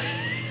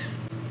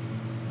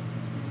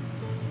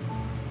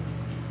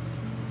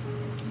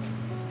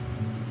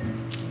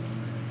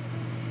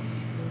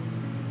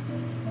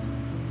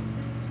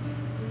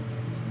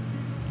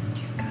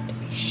You've got to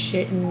be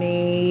shitting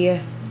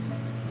me.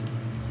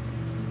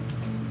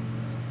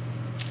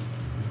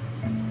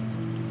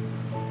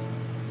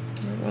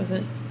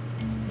 Wasn't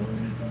long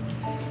enough.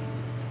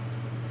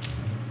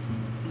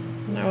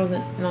 That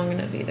wasn't long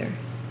enough either.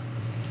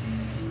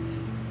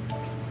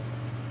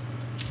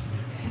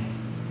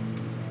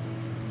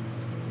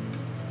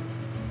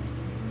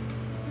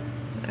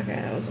 Okay,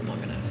 that wasn't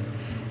long enough.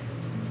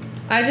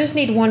 I just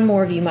need one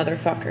more of you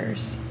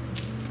motherfuckers.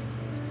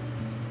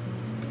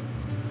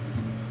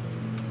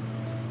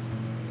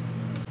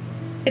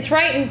 It's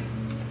right in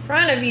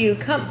front of you.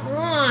 Come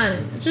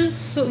on.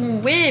 Just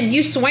swim.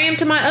 You swam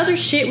to my other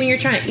shit when you're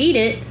trying to eat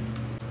it.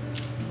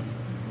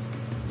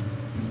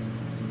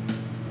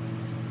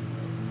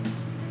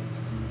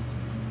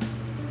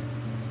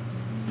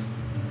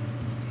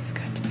 You've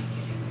got to be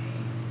kidding me.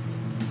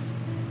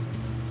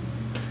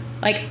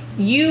 Like,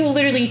 you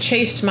literally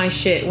chased my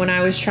shit when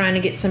I was trying to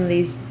get some of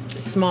these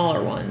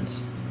smaller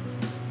ones.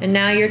 And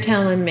now you're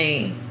telling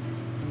me.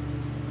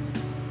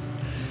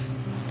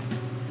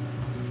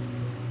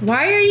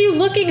 Why are you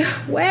looking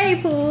away,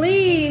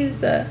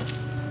 please?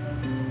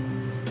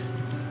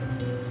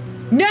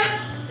 No!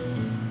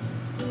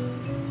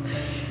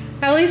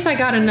 At least I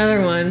got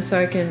another one so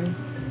I can...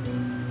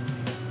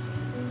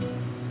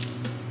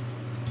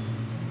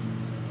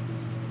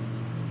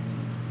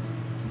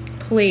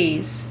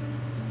 Please.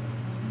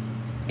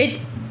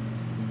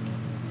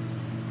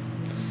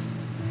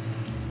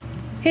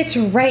 It's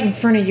right in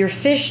front of your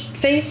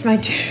face, my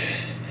dude.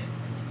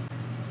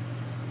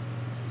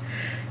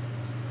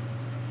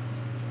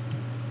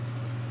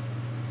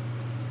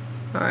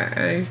 Alright,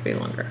 I need to be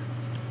longer.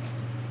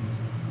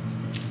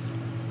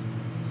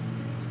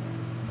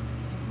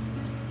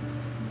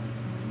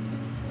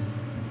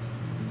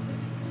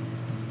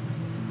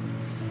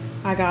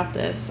 I got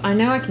this. I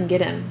know I can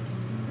get him.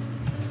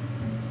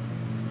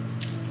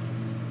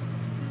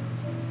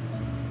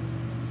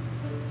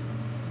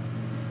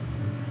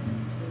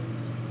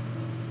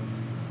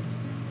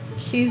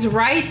 He's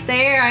right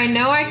there. I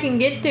know I can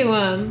get to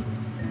him.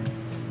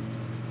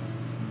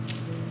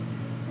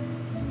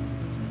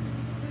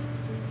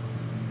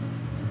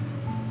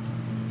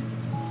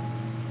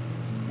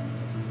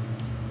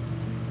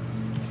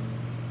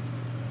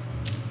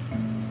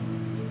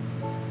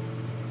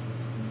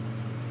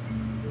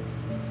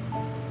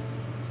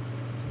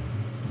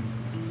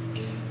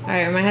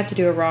 Alright, I might have to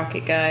do a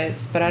rocket,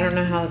 guys, but I don't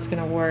know how it's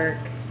gonna work.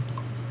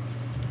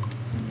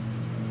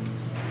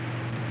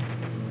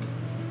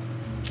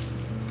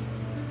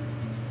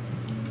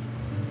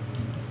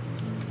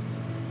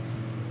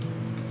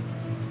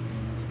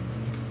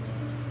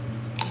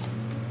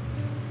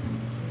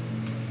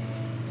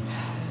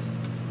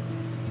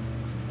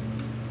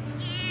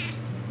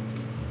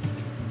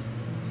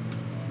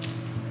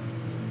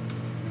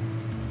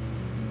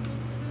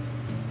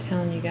 I'm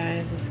telling you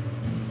guys,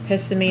 it's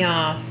pissing me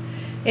off.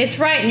 It's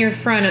right in your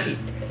front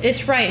of,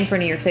 it's right in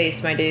front of your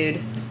face, my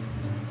dude.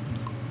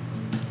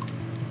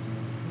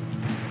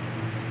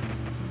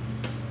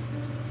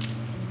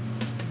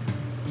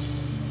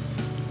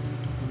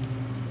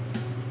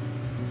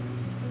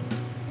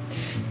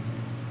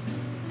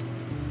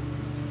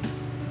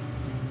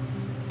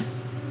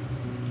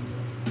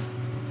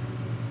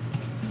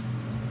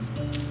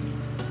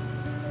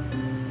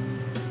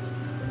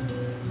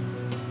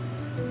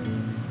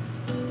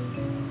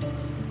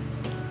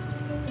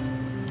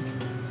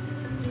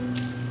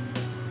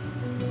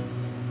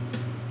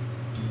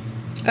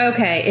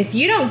 Okay, if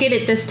you don't get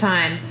it this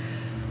time,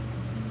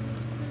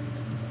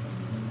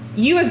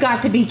 you have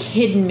got to be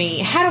kidding me.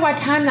 How do I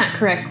time that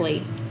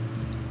correctly?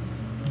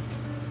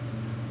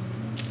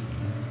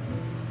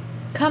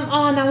 Come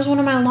on, that was one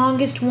of my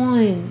longest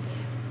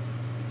ones.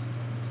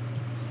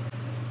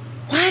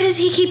 Why does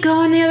he keep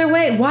going the other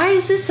way? Why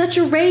is this such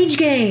a rage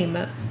game?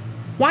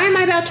 Why am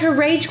I about to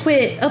rage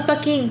quit a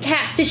fucking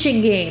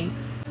catfishing game?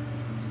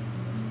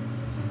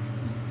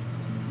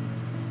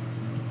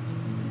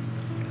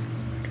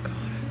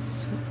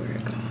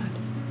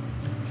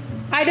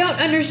 I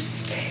don't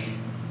understand.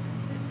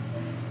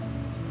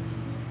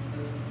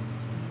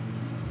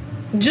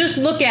 Just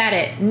look at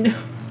it. No.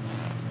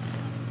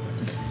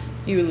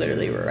 You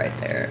literally were right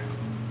there.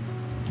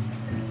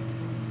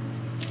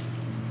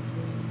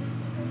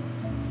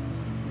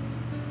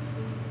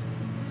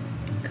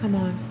 Come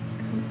on.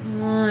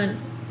 Come on.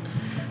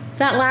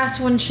 That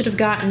last one should have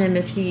gotten him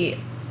if he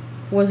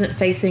wasn't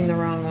facing the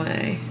wrong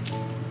way.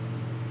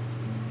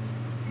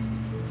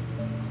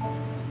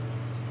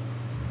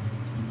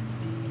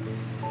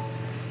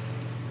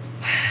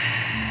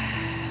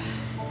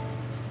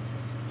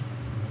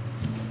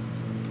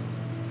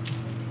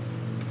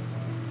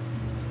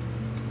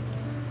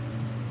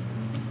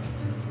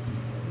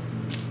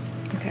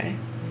 Okay.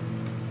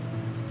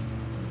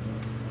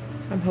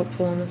 I'm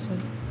hopeful on this one.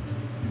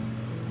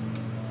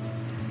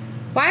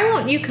 Why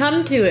won't you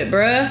come to it,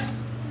 bruh?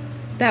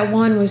 That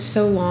one was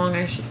so long,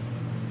 I should...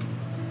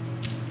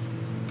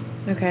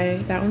 Okay,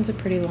 that one's a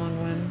pretty long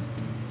one.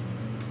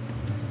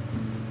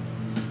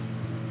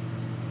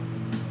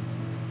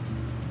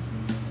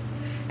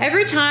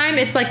 Every time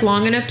it's like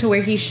long enough to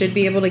where he should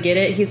be able to get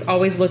it, he's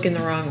always looking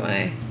the wrong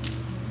way.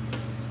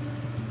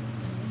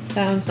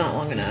 That one's not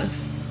long enough.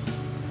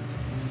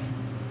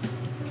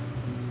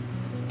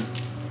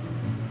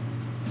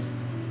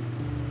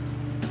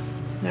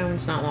 That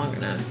one's not long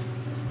enough.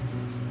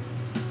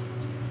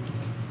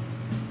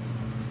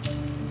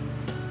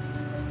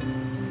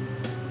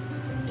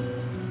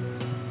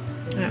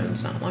 That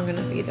one's not long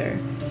enough either.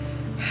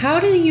 How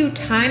do you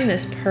time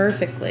this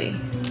perfectly?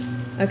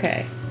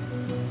 Okay.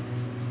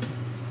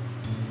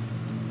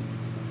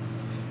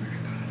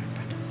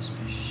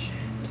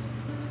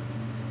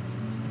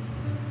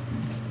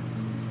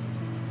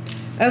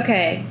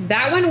 Okay,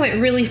 that one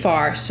went really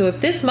far. So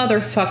if this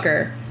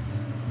motherfucker...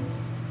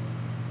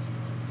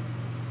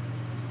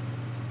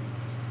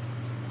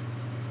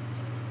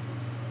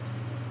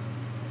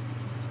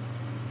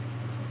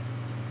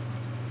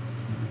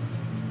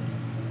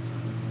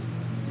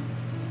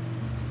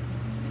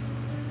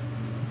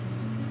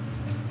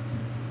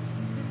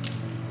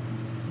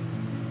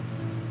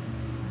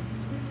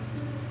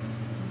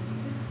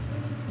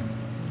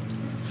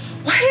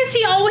 Why is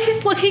he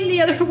always looking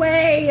the other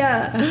way?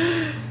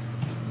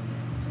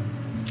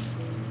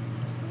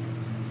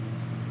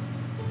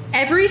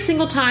 Every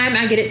single time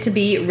I get it to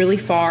be really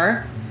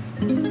far,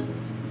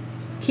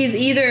 he's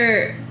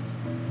either...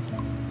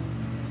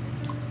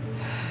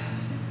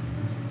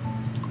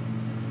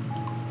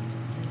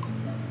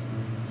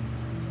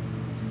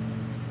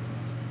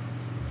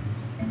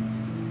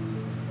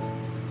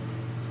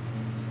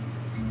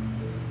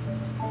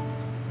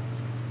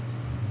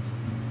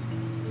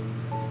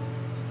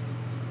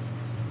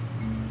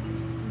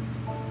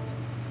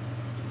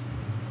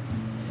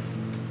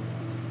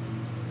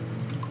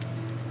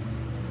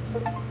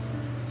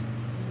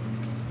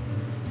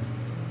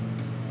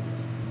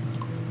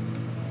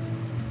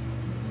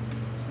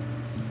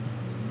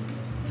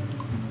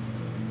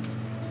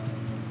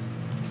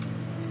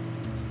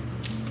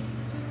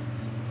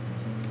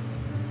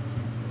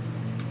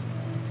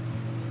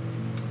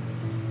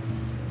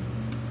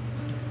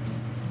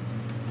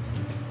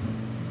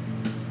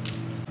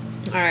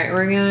 All right,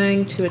 we're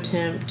going to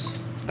attempt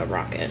a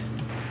rocket.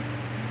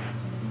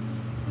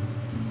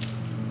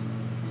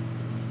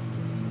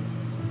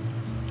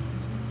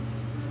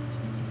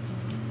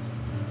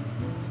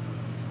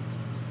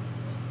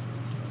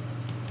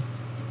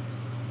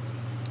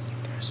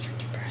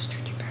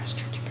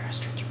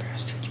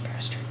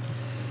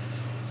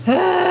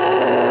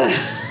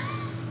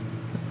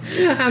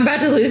 I'm about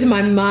to lose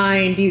my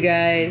mind, you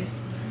guys.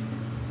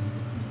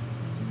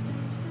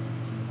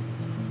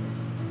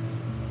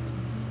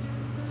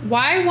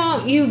 Why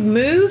won't you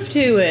move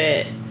to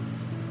it?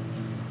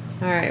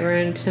 All right, we're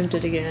gonna attempt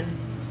it again.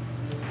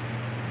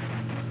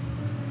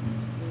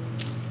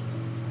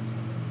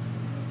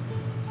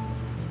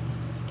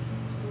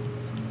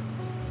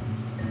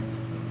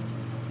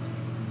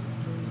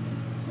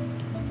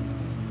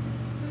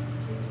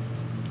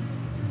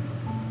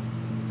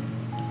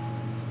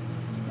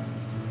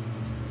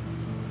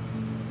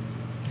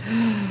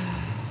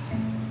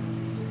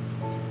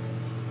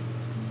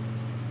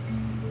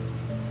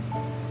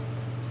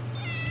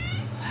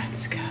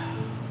 Let's go.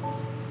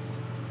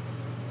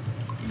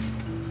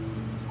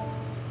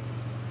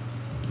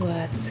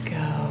 Let's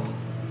go.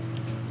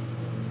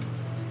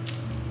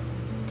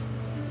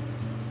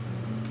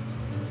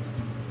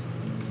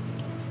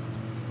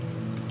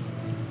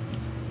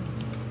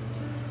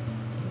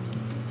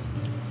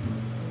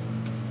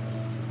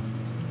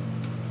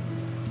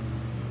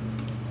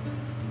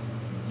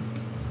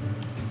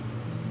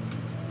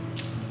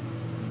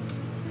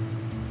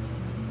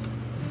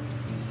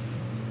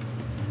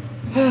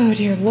 Oh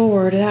dear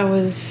Lord, that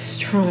was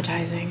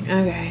traumatizing.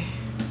 Okay.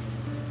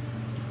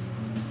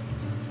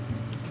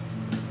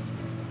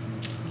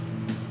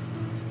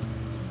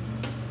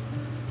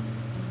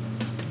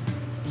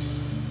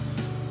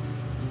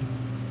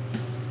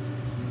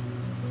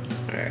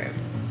 Alright.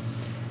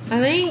 I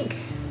think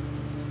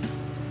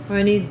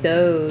I need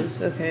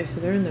those. Okay, so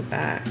they're in the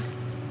back.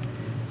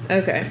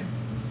 Okay.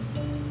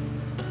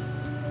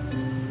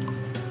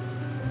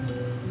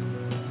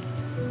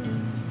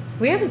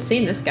 We haven't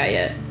seen this guy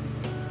yet.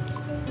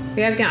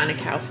 We have gotten a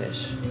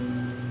cowfish.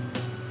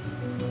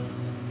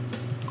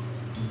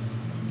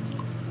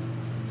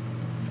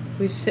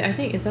 We've seen, I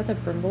think, is that the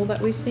brimble that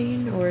we've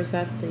seen? Or is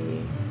that the,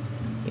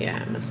 yeah,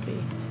 it must be.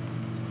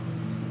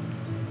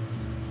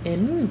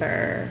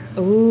 Ember.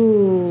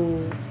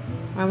 Ooh.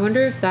 I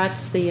wonder if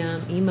that's the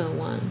emo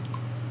one.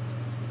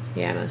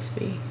 Yeah, it must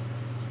be.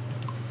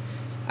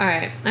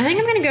 Alright, I think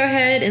I'm gonna go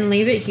ahead and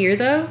leave it here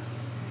though.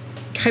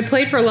 I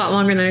played for a lot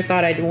longer than I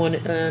thought I'd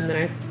want, than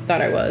I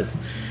thought I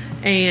was.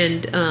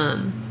 And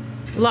a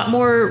lot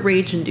more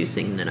rage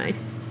inducing than I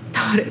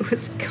thought it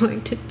was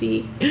going to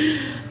be.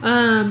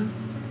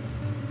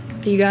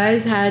 You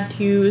guys had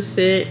to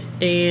sit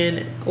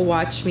and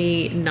watch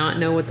me not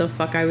know what the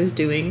fuck I was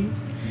doing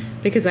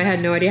because I had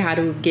no idea how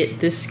to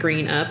get this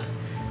screen up.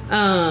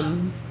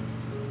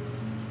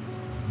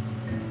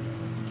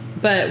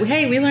 But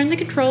hey, we learned the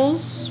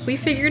controls. We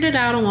figured it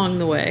out along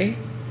the way.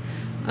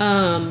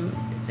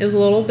 It was a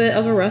little bit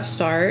of a rough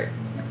start,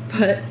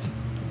 but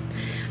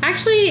I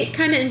actually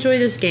kind of enjoy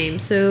this game.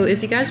 So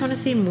if you guys want to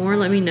see more,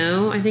 let me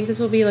know. I think this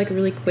will be like a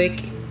really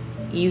quick,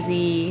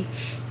 easy,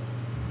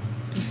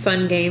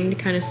 fun game to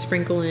kind of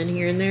sprinkle in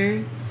here and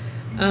there.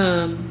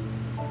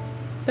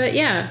 But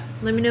yeah,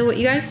 let me know what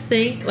you guys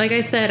think. Like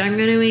I said, I'm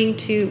going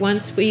to,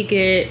 once we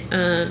get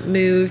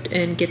moved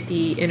and get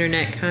the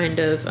internet kind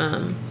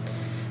of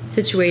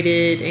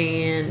situated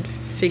and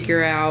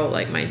figure out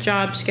like my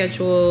job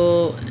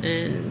schedule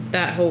and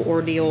that whole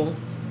ordeal,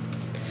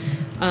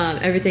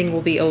 everything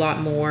will be a lot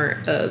more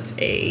of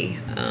a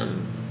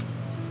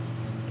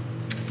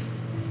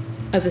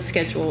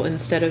schedule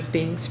instead of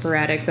being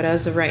sporadic. But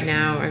as of right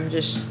now, I'm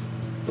just,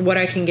 what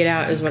I can get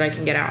out is what I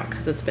can get out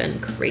because it's been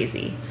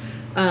crazy.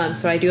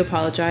 So I do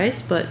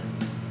apologize, but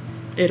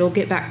it'll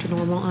get back to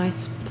normal, I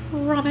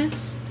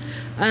promise.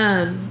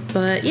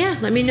 But yeah,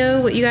 let me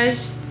know what you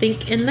guys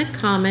think in the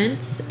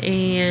comments,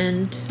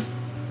 and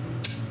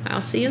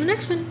I'll see you in the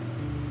next one.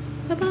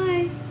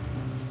 Bye-bye.